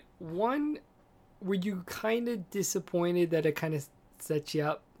that point. One, were you kind of disappointed that it kind of set you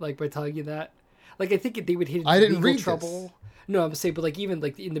up, like, by telling you that? Like, I think they would hit I didn't legal read trouble. This. No, I'm saying, but like even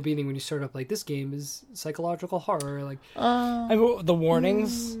like in the beginning when you start up, like this game is psychological horror, like the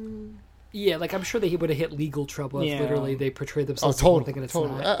warnings. Yeah, like I'm sure they would have hit legal trouble if literally they portray themselves as totally, thinking it's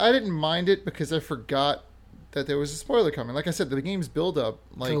totally. not. I didn't mind it because I forgot that there was a spoiler coming. Like I said, the game's build up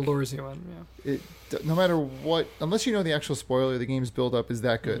like kind of lures you in. Yeah. It, no matter what, unless you know the actual spoiler, the game's build up is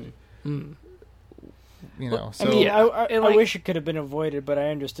that good. You know, so I mean, I wish it could have been avoided, but I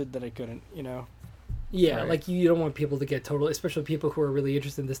understood that I couldn't. You know. Yeah, right. Like you don't want people to get total, especially people who are really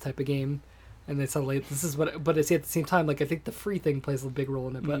interested in this type of game, and it's not like this is what. But it's at the same time, like I think the free thing plays a big role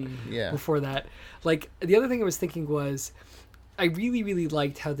in it. But before that, like the other thing I was thinking was, I really really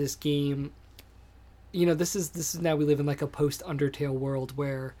liked how this game, you know, this is now we live in like a post Undertale world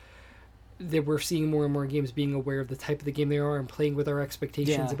where that we're seeing more and more games being aware of the type of the game they are and playing with our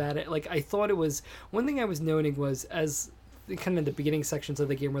expectations about it. Like I thought it was one thing I was noting was as kind of the beginning sections of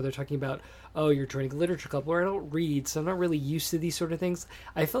the game where they're talking about, oh, you're joining a literature club, where I don't read, so I'm not really used to these sort of things.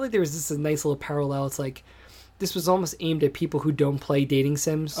 I felt like there was this nice little parallel. It's like this was almost aimed at people who don't play dating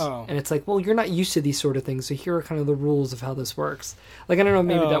sims, and it's like, well, you're not used to these sort of things, so here are kind of the rules of how this works. Like I don't know,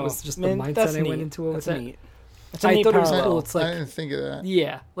 maybe that was just the mindset I went into it with it. I thought it was cool. It's like I didn't think of that.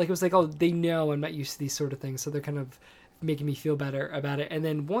 Yeah, like it was like, oh, they know I'm not used to these sort of things, so they're kind of making me feel better about it. And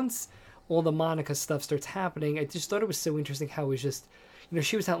then once all the Monica stuff starts happening, I just thought it was so interesting how it was just, you know,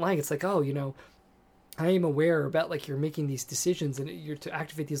 she was outlining, it's like, oh, you know, I am aware about, like, you're making these decisions and you're to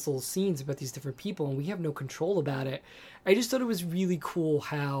activate these little scenes about these different people and we have no control about it. I just thought it was really cool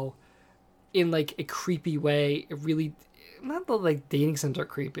how, in, like, a creepy way, it really, not that, like, dating sims are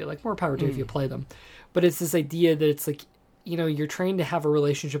creepy, like, more power to you if you play them, but it's this idea that it's like, you know, you're trying to have a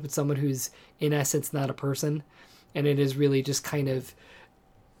relationship with someone who's, in essence, not a person, and it is really just kind of,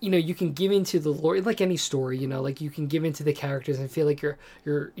 you know, you can give into the lore, like any story, you know, like you can give into the characters and feel like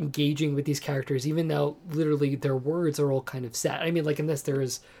you're engaging with these characters, even though literally their words are all kind of set. I mean, like in this, there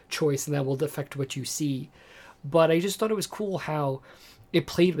is choice and that will affect what you see. But I just thought it was cool how it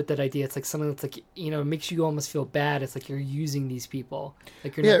played with that idea. It's like something that's like, it makes you almost feel bad. It's like you're using these people.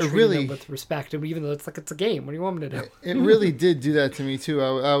 Like you're not treating them with respect. And even though it's like, it's a game. What do you want me to do? It really did do that to me too.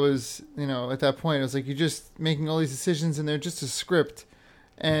 I was, at that point, I was like, you're just making all these decisions and they're just a script.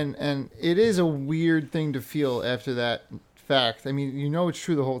 And it is a weird thing to feel after that fact. I mean, it's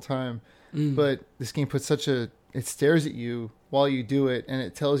true the whole time, but this game puts it stares at you while you do it. And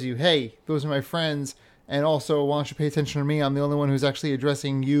it tells you, hey, those are my friends. And also, why don't you pay attention to me? I'm the only one who's actually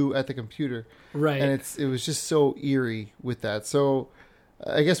addressing you at the computer. Right. And it was just so eerie with that. So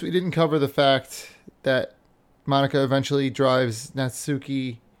I guess we didn't cover the fact that Monica eventually drives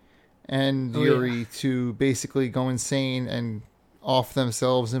Natsuki and Yuri to basically go insane and off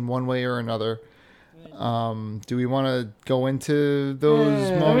themselves in one way or another. Do we want to go into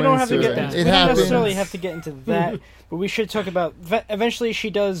those moments? We don't have to get that. We don't necessarily have to get into that, but we should talk about... Eventually, she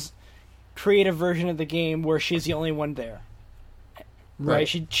does create a version of the game where she's the only one there. Right?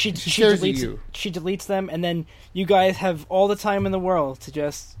 She deletes them, and then you guys have all the time in the world to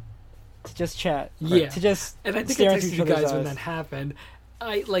just chat. Yeah. To just and I think stare I into texted each you other's guys eyes. when that happened.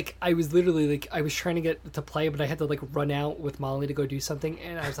 I was literally I was trying to get to play, but I had to run out with Molly to go do something,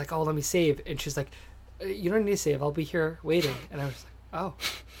 and I was like, "Oh, let me save," and she's like, "You don't need to save. I'll be here waiting." And I was like, "Oh,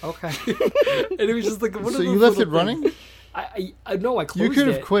 okay." And it was just like, so you left it running? I no, I closed it. You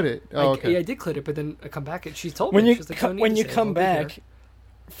could have quit it. Oh, okay. I did quit it, but then I come back and she told when me you when you come back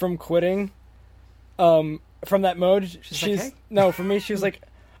from quitting, from that mode, she's like, hey? No, for me, she was like,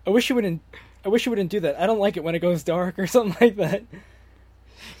 I wish you wouldn't do that. I don't like it when it goes dark or something like that.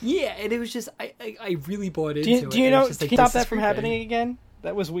 Yeah, and it was just I really bought into it. Do you know? Just Can you stop that from happening again?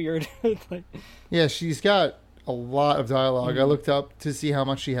 That was weird. Yeah, she's got a lot of dialogue. I looked up to see how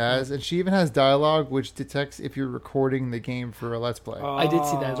much she has, and she even has dialogue which detects if you're recording the game for a Let's Play. I did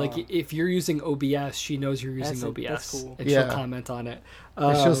see that. Like, if you're using OBS, she knows you're using OBS. That's cool. And she'll comment on it.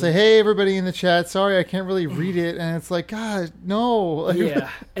 And she'll say, "Hey, everybody in the chat, sorry I can't really read it," and it's like, God, no. Yeah,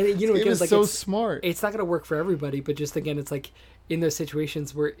 and it was so smart. It's not going to work for everybody, but just again, it's like in those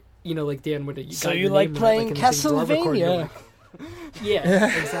situations where like Dan would. You like playing Castlevania?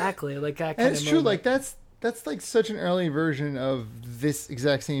 Yeah, exactly. Like that. And it's true. Like that's like such an early version of this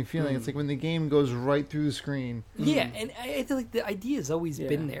exact same feeling. It's like when the game goes right through the screen. Yeah, and I feel like the idea has always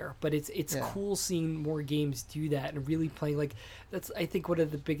been there, but it's cool seeing more games do that and really playing. Like that's I think one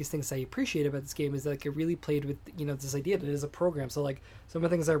of the biggest things I appreciate about this game is that it really played with this idea that it is a program. So like some of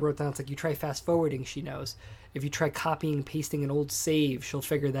the things I wrote down, it's like you try fast forwarding, she knows. If you try copying and pasting an old save, she'll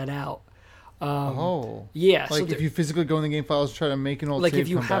figure that out. Yeah. Like so if you physically go in the game files, try to make an old like save if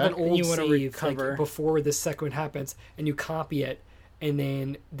you have back, an old you want to save recover before this second happens, and you copy it, and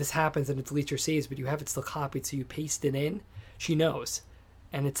then this happens and it deletes your saves, but you have it still copied, so you paste it in. She knows,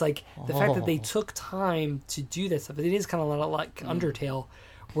 and it's like the fact that they took time to do that stuff. It is kind of a lot like Undertale,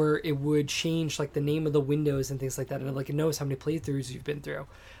 where it would change like the name of the windows and things like that, and it knows how many playthroughs you've been through.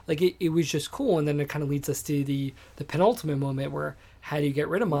 Like it was just cool, and then it kind of leads us to the penultimate moment where how do you get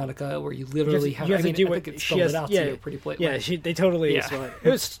rid of Monica? Where you literally have to do it. She has to you pretty blatantly. Yeah, they totally. Yeah. It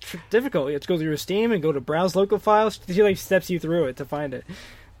was difficult. You have to go through Steam and go to browse local files. She steps you through it to find it.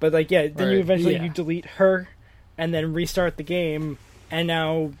 But then you eventually you delete her, and then restart the game, and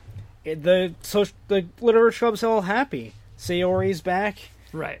now the literature club's all happy. Sayori's back.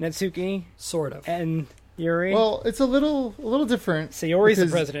 Right. Natsuki. Sort of. And Yuri. Well, it's a little different. Sayori's the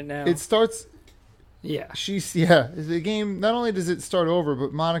president now. It starts. Yeah. The game, not only does it start over,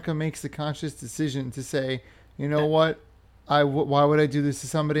 but Monica makes the conscious decision to say, you know what? Why would I do this to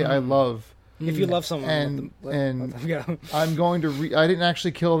somebody I love? If you love someone, let them go. I'm going to. I didn't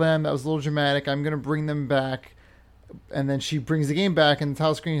actually kill them. That was a little dramatic. I'm going to bring them back, and then she brings the game back, and the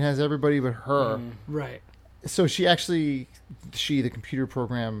title screen has everybody but her. Right. So the computer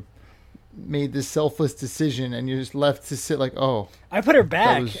program, made this selfless decision, and you're just left to sit like, oh. I put her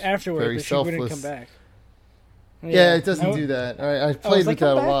back afterward, but she wouldn't come back. Yeah, it doesn't do that. All right, I've played with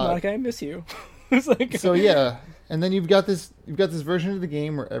that a lot. Monica, I miss you. So yeah, and then you've got this version of the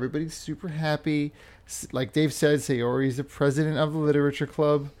game where everybody's super happy. Like Dave said, Sayori's the president of the literature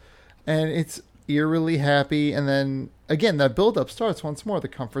club, and it's eerily happy. And then again, that build-up starts once more. The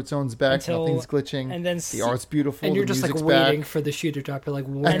comfort zone's back, nothing's glitching, and then the art's beautiful, and you're the just like music's waiting back. for the shoe to drop. You're like,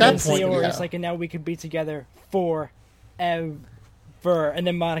 at that point, Sayori's like, and now we could be together forever. And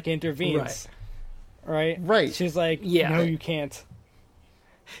then Monica intervenes. Right. She's like, no, you can't.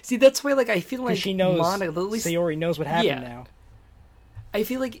 See, that's why, I feel like she knows. Monica, at least Sayori knows what happened now. I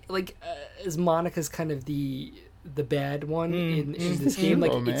feel like as Monica's kind of the bad one in this game.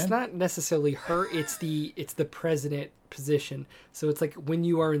 It's not necessarily her. It's the president position. So it's like when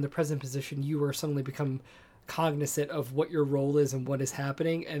you are in the president position, you are suddenly become cognizant of what your role is and what is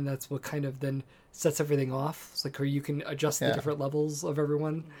happening, and that's what kind of then sets everything off. It's like where you can adjust the different levels of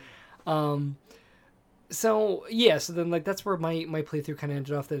everyone. So then like that's where my playthrough kind of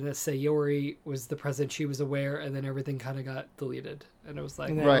ended off. That Sayori was the president, she was aware, and then everything kind of got deleted, and it was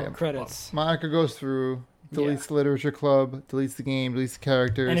like right credits. Monica goes through, deletes the literature club, deletes the game, deletes the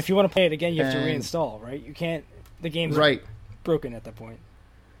characters, and if you want to play it again, you have to reinstall. Right? You can't. The game's broken at that point.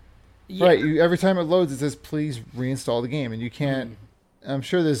 Yeah. Right. Every time it loads, it says please reinstall the game, and you can't. I'm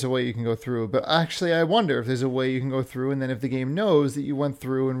sure there's a way you can go through, but actually I wonder if there's a way you can go through, and then if the game knows that you went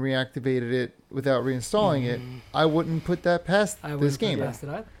through and reactivated it without reinstalling it, I wouldn't put that past this game. Past it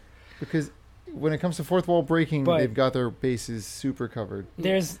either. Because when it comes to fourth wall breaking, they've got their bases super covered.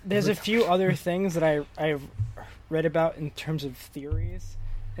 There's a few other things that I've read about in terms of theories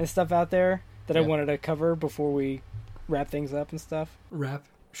and stuff out there that I wanted to cover before we wrap things up and stuff.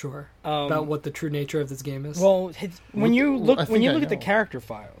 Sure. About what the true nature of this game is. Well, when you look at the character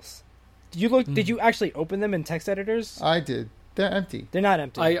files, did you actually open them in text editors? I did. They're empty. They're not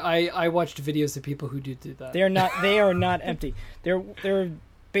empty. I watched videos of people who do that. They are not empty. They're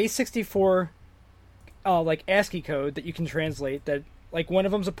base 64 like ASCII code that you can translate. That like one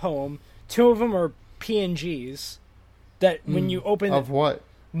of them's a poem, two of them are PNGs. That when you open what?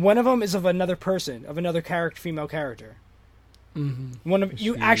 One of them is of another person, of another female character. Mm-hmm.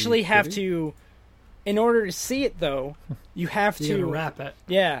 You actually have to, in order to see it though, you have to wrap it.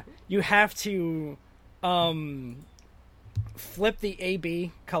 Yeah, you have to flip the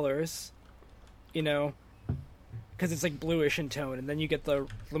AB colors, because it's like bluish in tone, and then you get the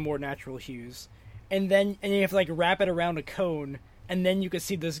more natural hues, and you have to like wrap it around a cone, and then you can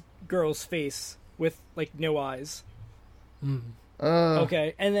see this girl's face with like no eyes.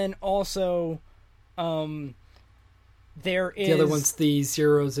 Okay, and then also, there is... The other one's the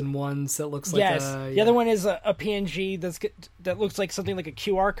zeros and ones that looks like the other one is a PNG that looks like something like a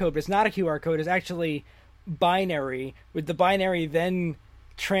QR code, but it's not a QR code. It's actually binary, with the binary then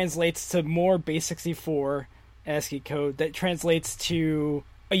translates to more base 64 ASCII code that translates to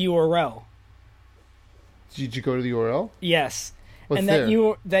a URL. Did you go to the URL? Yes. What's and there?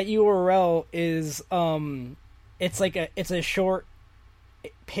 that URL is it's a short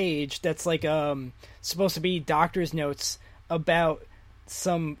page that's like supposed to be doctor's notes about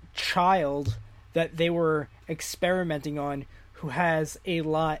some child that they were experimenting on who has a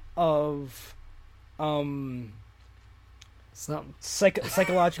lot of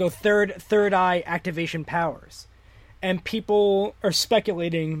psychological third eye activation powers, and people are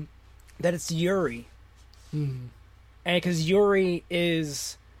speculating that it's Yuri, and because Yuri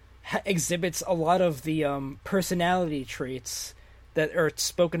exhibits a lot of the personality traits that are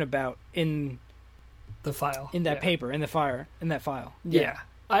spoken about in the file, in that paper, in that file. Yeah.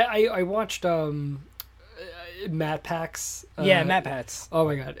 I watched Matt Pack's. Matt Pat's. Oh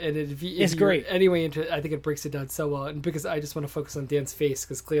my god! And it's great. Anyway, I think it breaks it down so well, and because I just want to focus on Dan's face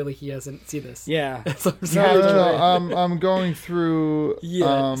because clearly he hasn't seen this. Yeah. So I'm going through.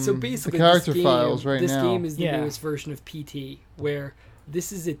 So basically, the character files right now. This game is the newest version of PT, where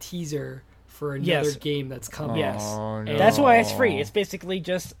this is a teaser for another game that's coming. Yes, no. That's why it's free. It's basically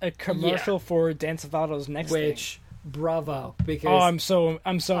just a commercial for Dan Savado's next thing. Bravo! Because I'm so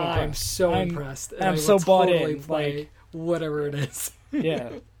impressed. And I'm so bought in. Play whatever it is. Yeah.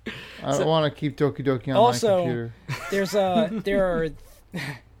 I don't want to keep Doki Doki on also, my computer. There are.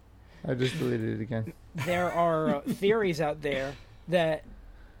 I just deleted it again. There are theories out there that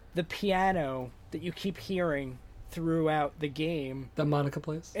the piano that you keep hearing throughout the game that Monica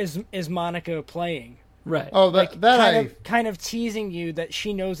plays is Monica playing. Right. Oh, kind of teasing you that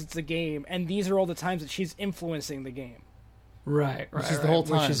she knows it's a game, and these are all the times that she's influencing the game. Right. Which is the whole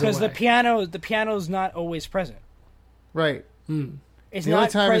time. Because the piano's not always present. Right. It's the not only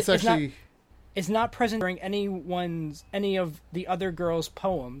time it's actually it's not present during any of the other girls'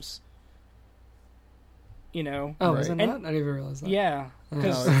 poems. Oh, right. is it not? I didn't even realize that. Yeah,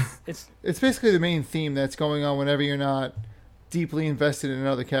 because it's basically the main theme that's going on whenever you're not deeply invested in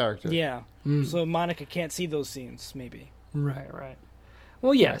another character. Yeah. So Monica can't see those scenes, maybe. Right.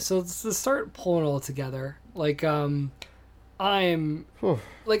 Well, yeah. So to start pulling it all together, like, I'm,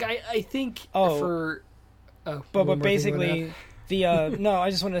 like, I think for, but basically, no,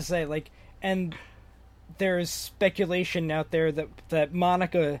 I just wanted to say, like, and there's speculation out there that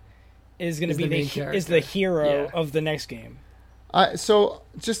Monica is going to be the hero of the next game. So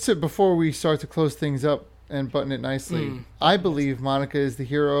before we start to close things up and button it nicely, I believe Monica is the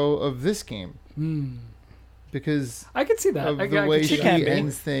hero of this game. Because I could see that. Of the way she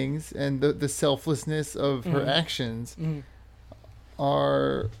ends things and the selflessness of her actions.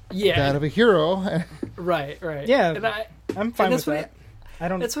 are Yeah. that of a hero. Right. Yeah, And I'm fine with what that. I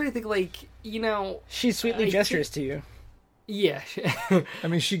don't. That's what I think. Like, She sweetly gestures to you. Yeah. I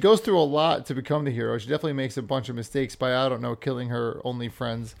mean, she goes through a lot to become the hero. She definitely makes a bunch of mistakes by, I don't know, killing her only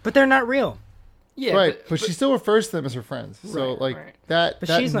friends. But they're not real. Yeah. Right, but she still refers to them as her friends. So, Right. that But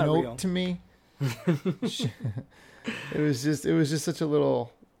that she's not note real. to me, it was just such a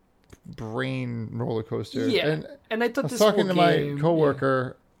little brain roller coaster. Yeah. And And I thought I was this talking whole to my game,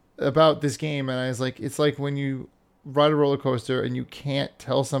 coworker about this game, and I was like, it's like when you ride a roller coaster and you can't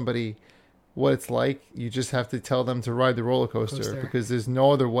tell somebody what it's like. You just have to tell them to ride the roller coaster because there's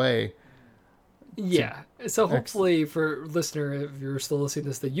no other way. Yeah. So hopefully for listener, if you're still listening to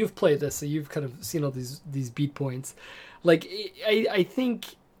this, that you've played this, so you've kind of seen all these beat points. Like, I think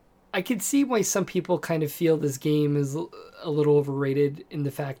I could see why some people kind of feel this game is a little overrated in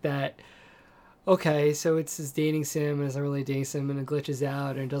the fact that, okay, so it's this dating sim, and it's not really a dating sim, and it glitches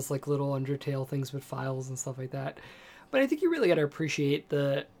out, and it does like little Undertale things with files and stuff like that. But I think you really got to appreciate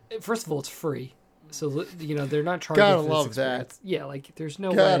first of all, it's free. So, they're not charging Gotta for love this that. experience. Yeah, like, there's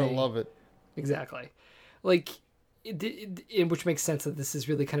no Gotta way. love it. Exactly. Like, which makes sense that this is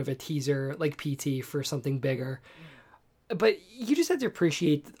really kind of a teaser, like PT, for something bigger. But you just have to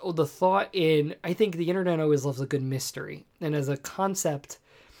appreciate the thought in, I think the internet always loves a good mystery. And as a concept,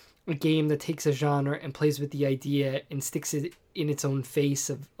 a game that takes a genre and plays with the idea and sticks it in its own face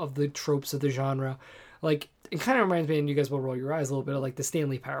of the tropes of the genre. Like, it kind of reminds me, and you guys will roll your eyes a little bit, of like the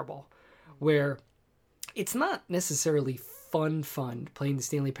Stanley Parable, where it's not necessarily fun playing the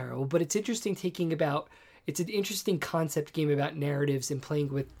Stanley Parable, but it's interesting it's an interesting concept game about narratives and playing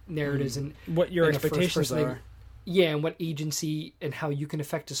with narratives and what your and expectations are. Yeah, and what agency and how you can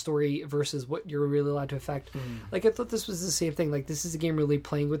affect a story versus what you're really allowed to affect. Like, I thought this was the same thing. Like, this is a game really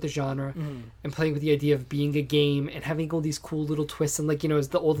playing with the genre and playing with the idea of being a game and having all these cool little twists and, like,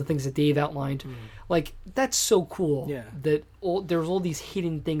 all the things that Dave outlined. Like, that's so cool. Yeah. That there's all these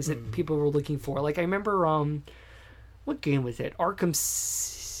hidden things that people were looking for. Like, I remember, what game was it? Arkham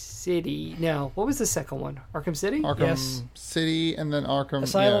City. No, what was the second one? Arkham City? Arkham City and then Arkham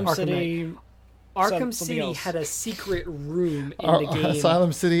Asylum Arkham City. Arkham something City else. had a secret room in the game,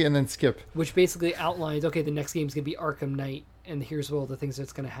 Asylum City and then Skip. which basically outlines, okay, the next game's going to be Arkham Knight, and here's all the things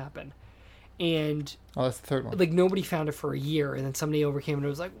that's going to happen. And, Oh, that's the third one. like, nobody found it for a year, and then somebody overcame it and it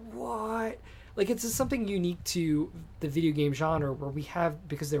was like, what? Like, it's just something unique to the video game genre where we have,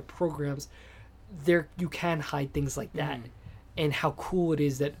 because they're programs, you can hide things like that. And how cool it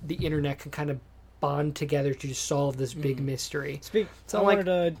is that the internet can kind of bond together to solve this big mystery. I wanted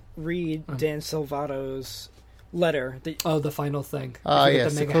to read Dan Silvato's letter. The final thing.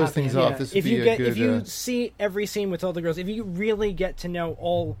 Yes, to close things off. Yeah, This would if be you a get good. if you see every scene with all the girls, if you really get to know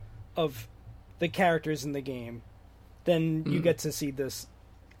all of the characters in the game, then you get to see this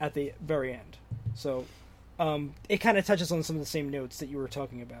at the very end. So it kind of touches on some of the same notes that you were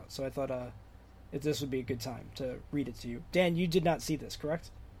talking about. So I thought this would be a good time to read it to you. Dan, you did not see this,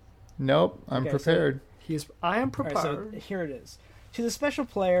 correct? Nope, I'm Okay, so- prepared. I am prepared. All right, so here it is. To the special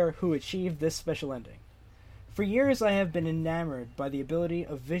player who achieved this special ending. For years I have been enamored by the ability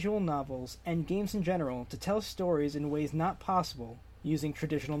of visual novels and games in general to tell stories in ways not possible using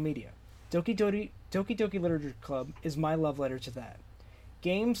traditional media. Doki Doki Literature Club is my love letter to that.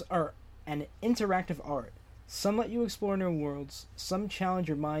 Games are an interactive art. Some let you explore new worlds, some challenge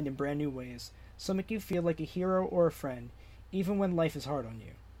your mind in brand new ways, some make you feel like a hero or a friend, even when life is hard on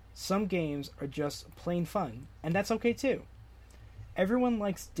you. Some games are just plain fun, and that's okay too. Everyone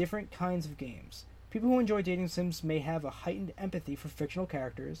likes different kinds of games. People who enjoy dating sims may have a heightened empathy for fictional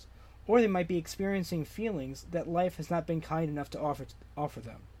characters, or they might be experiencing feelings that life has not been kind enough to offer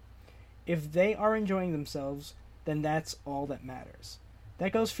them. If they are enjoying themselves, then that's all that matters.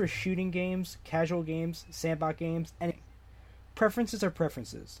 That goes for shooting games, casual games, sandbox games, and preferences are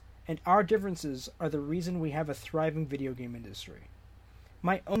preferences, and our differences are the reason we have a thriving video game industry.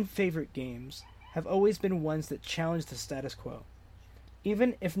 My own favorite games have always been ones that challenge the status quo.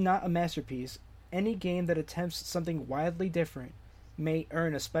 Even if not a masterpiece, any game that attempts something wildly different may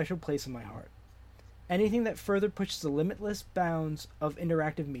earn a special place in my heart. Anything that further pushes the limitless bounds of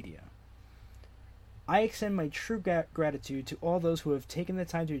interactive media. I extend my true gratitude to all those who have taken the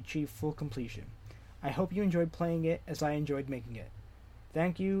time to achieve full completion. I hope you enjoyed playing it as I enjoyed making it.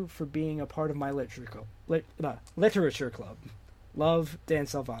 Thank you for being a part of my literature club. Love, Dan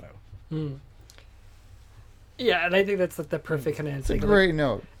Salvato. Yeah, and I think that's like the perfect kind of It's a great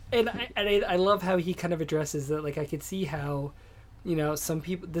note. And I love how he kind of addresses that. Like, I could see how, some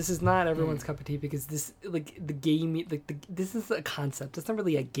people, this is not everyone's cup of tea, because this, like, the game, like, this is a concept. It's not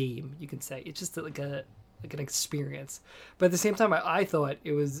really a game, you can say. It's just like a like an experience. But at the same time, I thought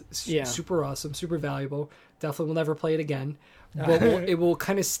it was super awesome, super valuable. Definitely will never play it again. But it will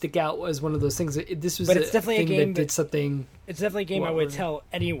kind of stick out as one of those things. This was it's definitely thing a game that did something. It's definitely a game I would tell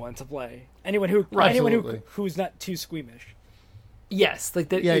anyone to play. Anyone who's not too squeamish. Yes, like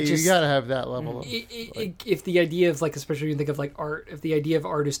that. Yeah, you gotta have that level. If the idea of like, especially when you think of like art, if the idea of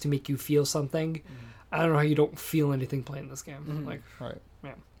art is to make you feel something, I don't know how you don't feel anything playing this game. Like, right.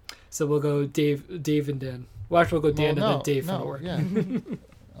 Yeah. So we'll go Dave and Dan. Well, actually, we'll go Dan and then Dave for the work. Yeah.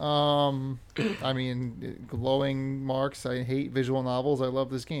 I mean, glowing marks. I hate visual novels. I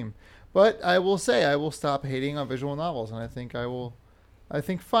love this game, but I will say I will stop hating on visual novels, and I think I will. I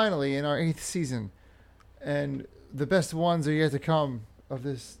think finally in our 8th season, and the best ones are yet to come of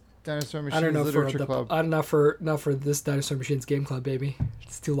this Dinosaur Machines Literature Club. I don't know not for this Dinosaur Machines Game Club, baby.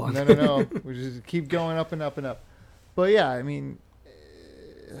 It's too long. No. We just keep going up and up and up. But yeah, I mean,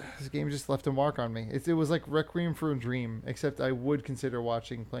 this game just left a mark on me. It was like Requiem for a Dream, except I would consider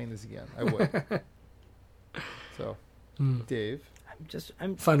playing this again. I would. So, Dave,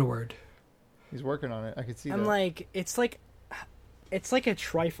 I'm final word. He's working on it. I could see that. I'm like, it's like a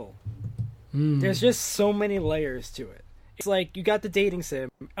trifle. There's just so many layers to it. It's like you got the dating sim.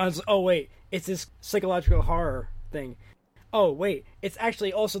 Oh wait, it's this psychological horror thing. Oh wait, it's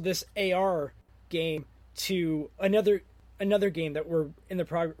actually also this AR game to another game that we're in the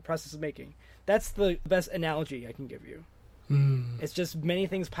process of making. That's the best analogy I can give you. It's just many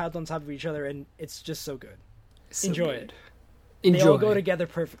things piled on top of each other, and it's just so good. Enjoy it. They all go together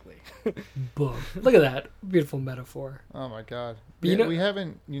perfectly. Boom. Look at that. Beautiful metaphor. Oh my god. We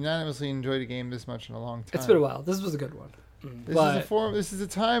haven't unanimously enjoyed a game this much in a long time. It's been a while. This was a good one. This is a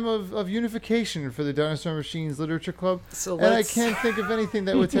time of unification for the Dinosaur Machines Literature Club. So and I can't think of anything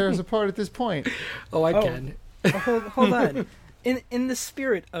that would tear us apart at this point. I can. Hold on. In the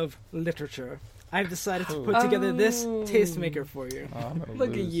spirit of literature, I've decided to put together this tastemaker for you.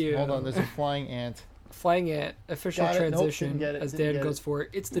 Look at you. Hold on, there's a flying ant. Flying ant, official transition, as Dan goes for it.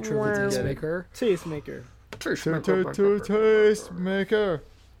 It's the Trivial Tastemaker. Tastemaker. Tastemaker.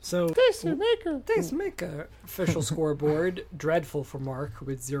 So Tastemaker. Official scoreboard. Dreadful for Mark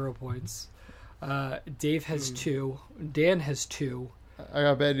with 0 points. Dave has 2. Dan has 2. I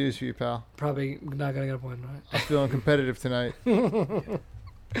got bad news for you, pal. Probably not going to get a point, right? I'm feeling competitive tonight.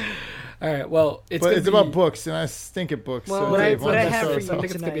 All right, well, it's about books, and I stink at books. Well, so what Dave, I have for you tonight tonight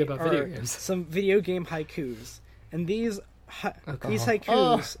it's gonna be about video are games. some video game haikus, and these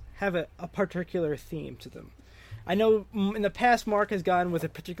haikus have a particular theme to them. I know in the past Mark has gone with a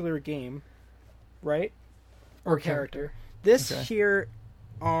particular game, right? Or character. This here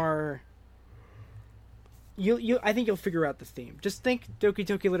are... I think you'll figure out the theme. Just think Doki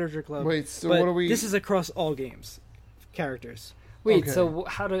Doki Literature Club. Wait, so what are we... This is across all games. Characters. Wait, so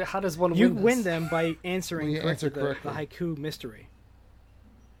how does one win You this? win them by answering correctly. the haiku mystery.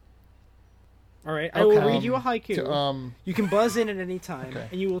 All right, I will read you a haiku. You can buzz in at any time,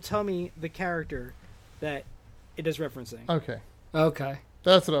 and you will tell me the character that it is referencing. Okay.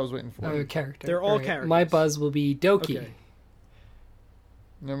 That's what I was waiting for. Character. They're all characters. My buzz will be Doki. Okay.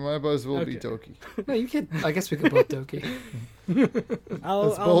 No, my buzz will be Doki. No, you can. I guess we could both Doki.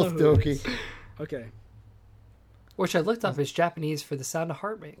 I'll both Doki. Okay. Which I looked up is Japanese for the sound a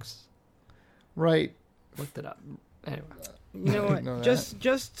heart makes. Right. Looked it up. Anyway. You know what?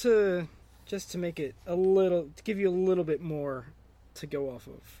 Just to make it to give you a little bit more to go off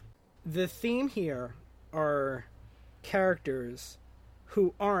of. The theme here are characters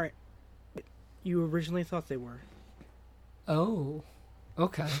who aren't what you originally thought they were. Oh.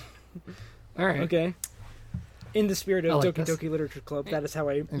 Okay. All right. Okay. In the spirit of like Doki Doki Literature Club, that is how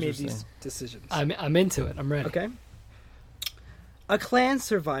I made these decisions. I'm into it. I'm ready. Okay. A clan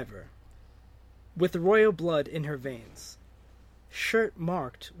survivor with royal blood in her veins. Shirt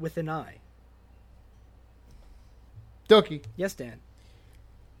marked with an eye. Doki. Yes, Dan.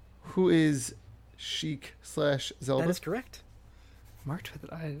 Who is Sheik / Zelda? That is correct. Marked with it.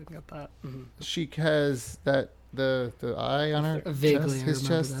 I didn't get that. Mm-hmm. Sheik has the eye on her Vaguely, chest, his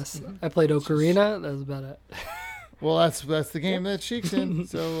chest. This. Mm-hmm. I played Ocarina. That was about it. Well, that's the game that Sheik's in.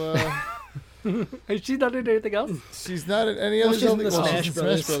 So is she not in anything else? She's not in any other Zelda. Smash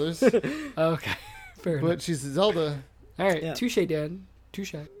Brothers. Okay, fair enough. But she's Zelda. All right, touche, Dan.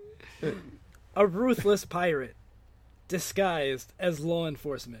 Touche. A ruthless pirate disguised as law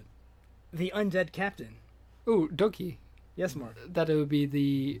enforcement. The undead captain. Ooh, Doki. Yes, Mark. That it would be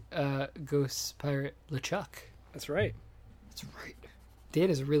the ghost pirate LeChuck. That's right. That's right. Dan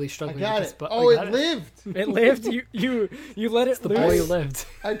is really struggling. I got with it. This, Oh, it lived. It lived. You let it the loose. boy who lived.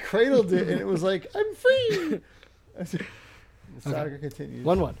 I cradled it, and it was like, I'm free. The saga continues.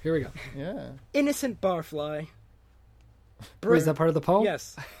 1-1. Here we go. Yeah. Innocent barfly. Wait, is that part of the poem?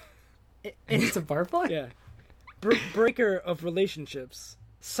 Yes. It's a barfly? Yeah. Breaker of relationships.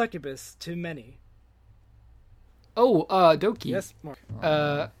 Succubus to many. Oh, Doki. Yes, Mark.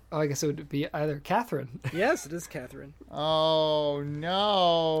 I guess it would be either Catherine. Yes, it is Catherine. Oh,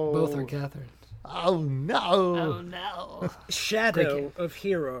 no. Both are Catherine. Oh, no. Oh, no. Shadow of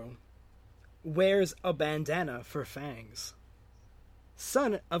hero. Wears a bandana for fangs.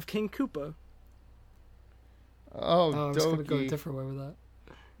 Son of King Koopa. Oh, I was going to go a Doki. different way with that.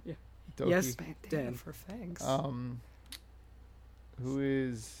 Doki. Yes, Bandana Dan. for fangs. Who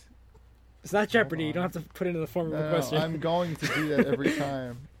is... It's not Jeopardy. You don't have to put it in the form of a No, question. I'm going to do that every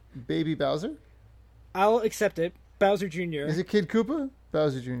time. Baby Bowser? I'll accept it. Bowser Jr. Is it Kid Koopa?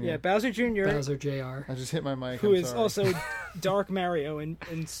 Bowser Jr. Yeah, Bowser Jr. Bowser Jr. I just hit my mic. who I'm is sorry. also Dark Mario in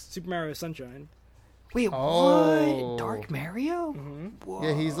Super Mario Sunshine. Wait, Oh. what? Dark Mario? Mm-hmm. Whoa.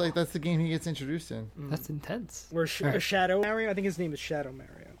 Yeah, he's like, that's the game he gets introduced in. That's intense. Or Alright. Shadow Mario. I think his name is Shadow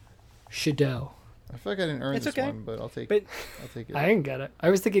Mario. Shadow. I feel like I didn't earn It's this okay. one, but I'll take But- I'll take it. I didn't get it. I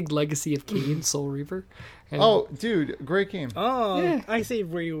was thinking Legacy of Kain, Soul Reaver. And Oh, dude, great game. Oh, Yeah. I see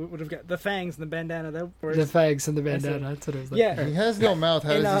where you would have got the fangs and the bandana. That were the fangs and the That's bandana. it. That's what it was like. Yeah. He has no mouth.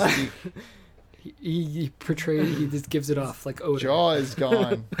 How And, does he speak? He portrays, he just gives it off like Odin. Jaw is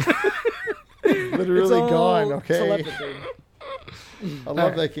gone. It's Literally all gone, okay? telepathy. I love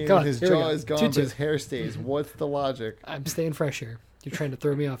Alright, that game. come on, His here we jaw go. is gone, 2-2. but his hair stays. What's the logic? I'm staying fresh here. You're trying to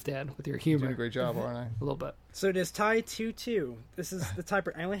throw me off, Dan, with your You're doing humor a great job, aren't I? a little bit. So it is tie 2-2. This is the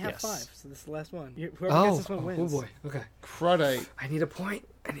tiebreaker. I only have Yes. 5, so this is the last one. Whoever gets this one Oh wins. boy. Okay. Crudite. I need a point.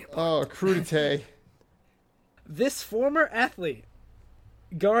 I need a point. Oh, crudite. This former athlete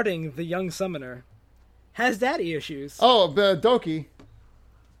guarding the young summoner has daddy issues. Oh, Doki.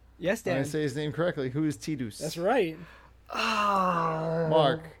 Yes, Did I Dan. say his name correctly? Who is Tidus? That's right. Oh.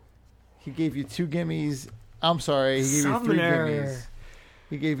 Mark. He gave you 2 gimmies. I'm sorry. He gave you 3 Summoner. gimmies.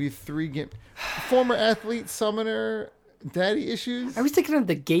 He gave you 3 gimmies. Former athlete, summoner, daddy issues? I was thinking of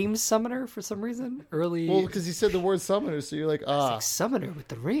the game summoner for some reason. Early. Well, because he said the word summoner, so you're like, ah. like summoner with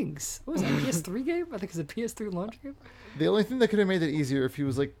the rings. What was that? PS3 game? I think it's a PS3 launch game. The only thing that could have made it easier if he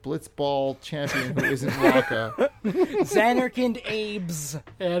was like Blitzball champion who isn't Waka. Xanarkand Abes.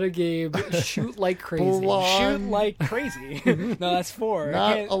 Add a game. Shoot like crazy. Blonde, Shoot like crazy. No, that's 4. I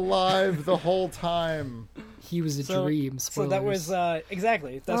not can't- alive the whole time. He was a So- dream. So that was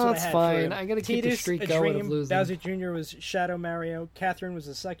exactly. That's Oh, what that's I had fine. For you. I'm gonna keep the Tidus, streak a going of dream. losing. Bowser Jr. was Shadow Mario. Catherine was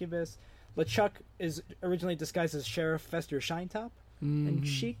a succubus. LeChuck is originally disguised as Sheriff Fester Shinetop, and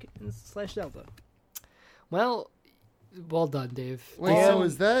Sheik and / Delta. Well done, Dave. Wait, Dan, so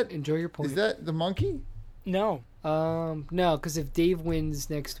is that enjoy your point? the monkey? No, No, because if Dave wins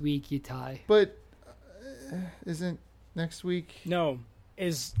next week, you tie. But isn't next week? no.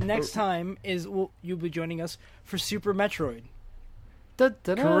 Is next time you'll be joining us for Super Metroid.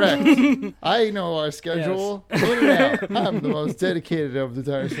 Da-da-da. Correct. I know our schedule. In and out. I'm the most dedicated of the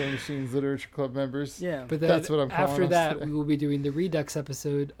Dinosaur Machines Literature Club members. Yeah, But then That's what I'm calling after us that, today. we will be doing the Redux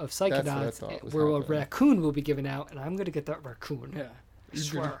episode of what I Psychonauts, thought was where a happening. raccoon will be given out, and I'm going to get that raccoon. yeah. I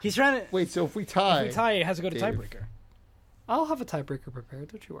swear. He's trying to. Wait, so if we tie, If we tie, it has to go to Dave. tiebreaker. I'll have a tiebreaker prepared.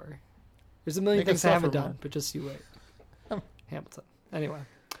 Don't you worry. There's a million Make us things I haven't suffer, done, man. but just you wait. Hamilton. Anyway,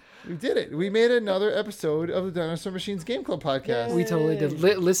 we did it. We made another episode of the Dinosaur Machines Game Club podcast. we totally did.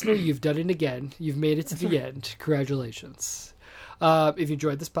 Listener, you've done it again. You've made it to the end. Congratulations. If you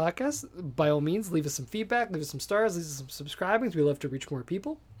enjoyed this podcast, by all means, leave us some feedback, leave us some stars, leave us some subscribings. We love to reach more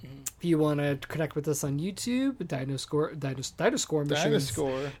people. If you want to connect with us on YouTube, Dinosaur Machines.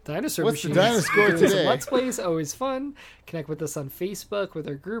 Dinosaur. Dinosaur What's the Machines. Dinosaur Doing some today? Let's Plays, always fun. Connect with us on Facebook with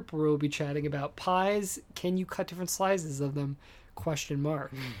our group where we'll be chatting about pies. Can you cut different slices of them? ?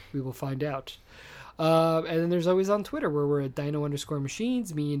 We will find out. And then there's always on Twitter where we're at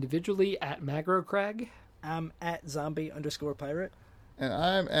Dino_Machines, me individually at MagroCrag. I'm at zombie_pirate. And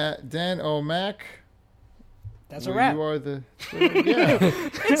I'm at Dan O'Mac. That's a where wrap. You are the yeah.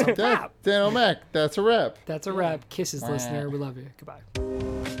 It's a wrap. Dan O'Mac. That's a wrap. That's a wrap. Kisses, listener. We love you. Goodbye.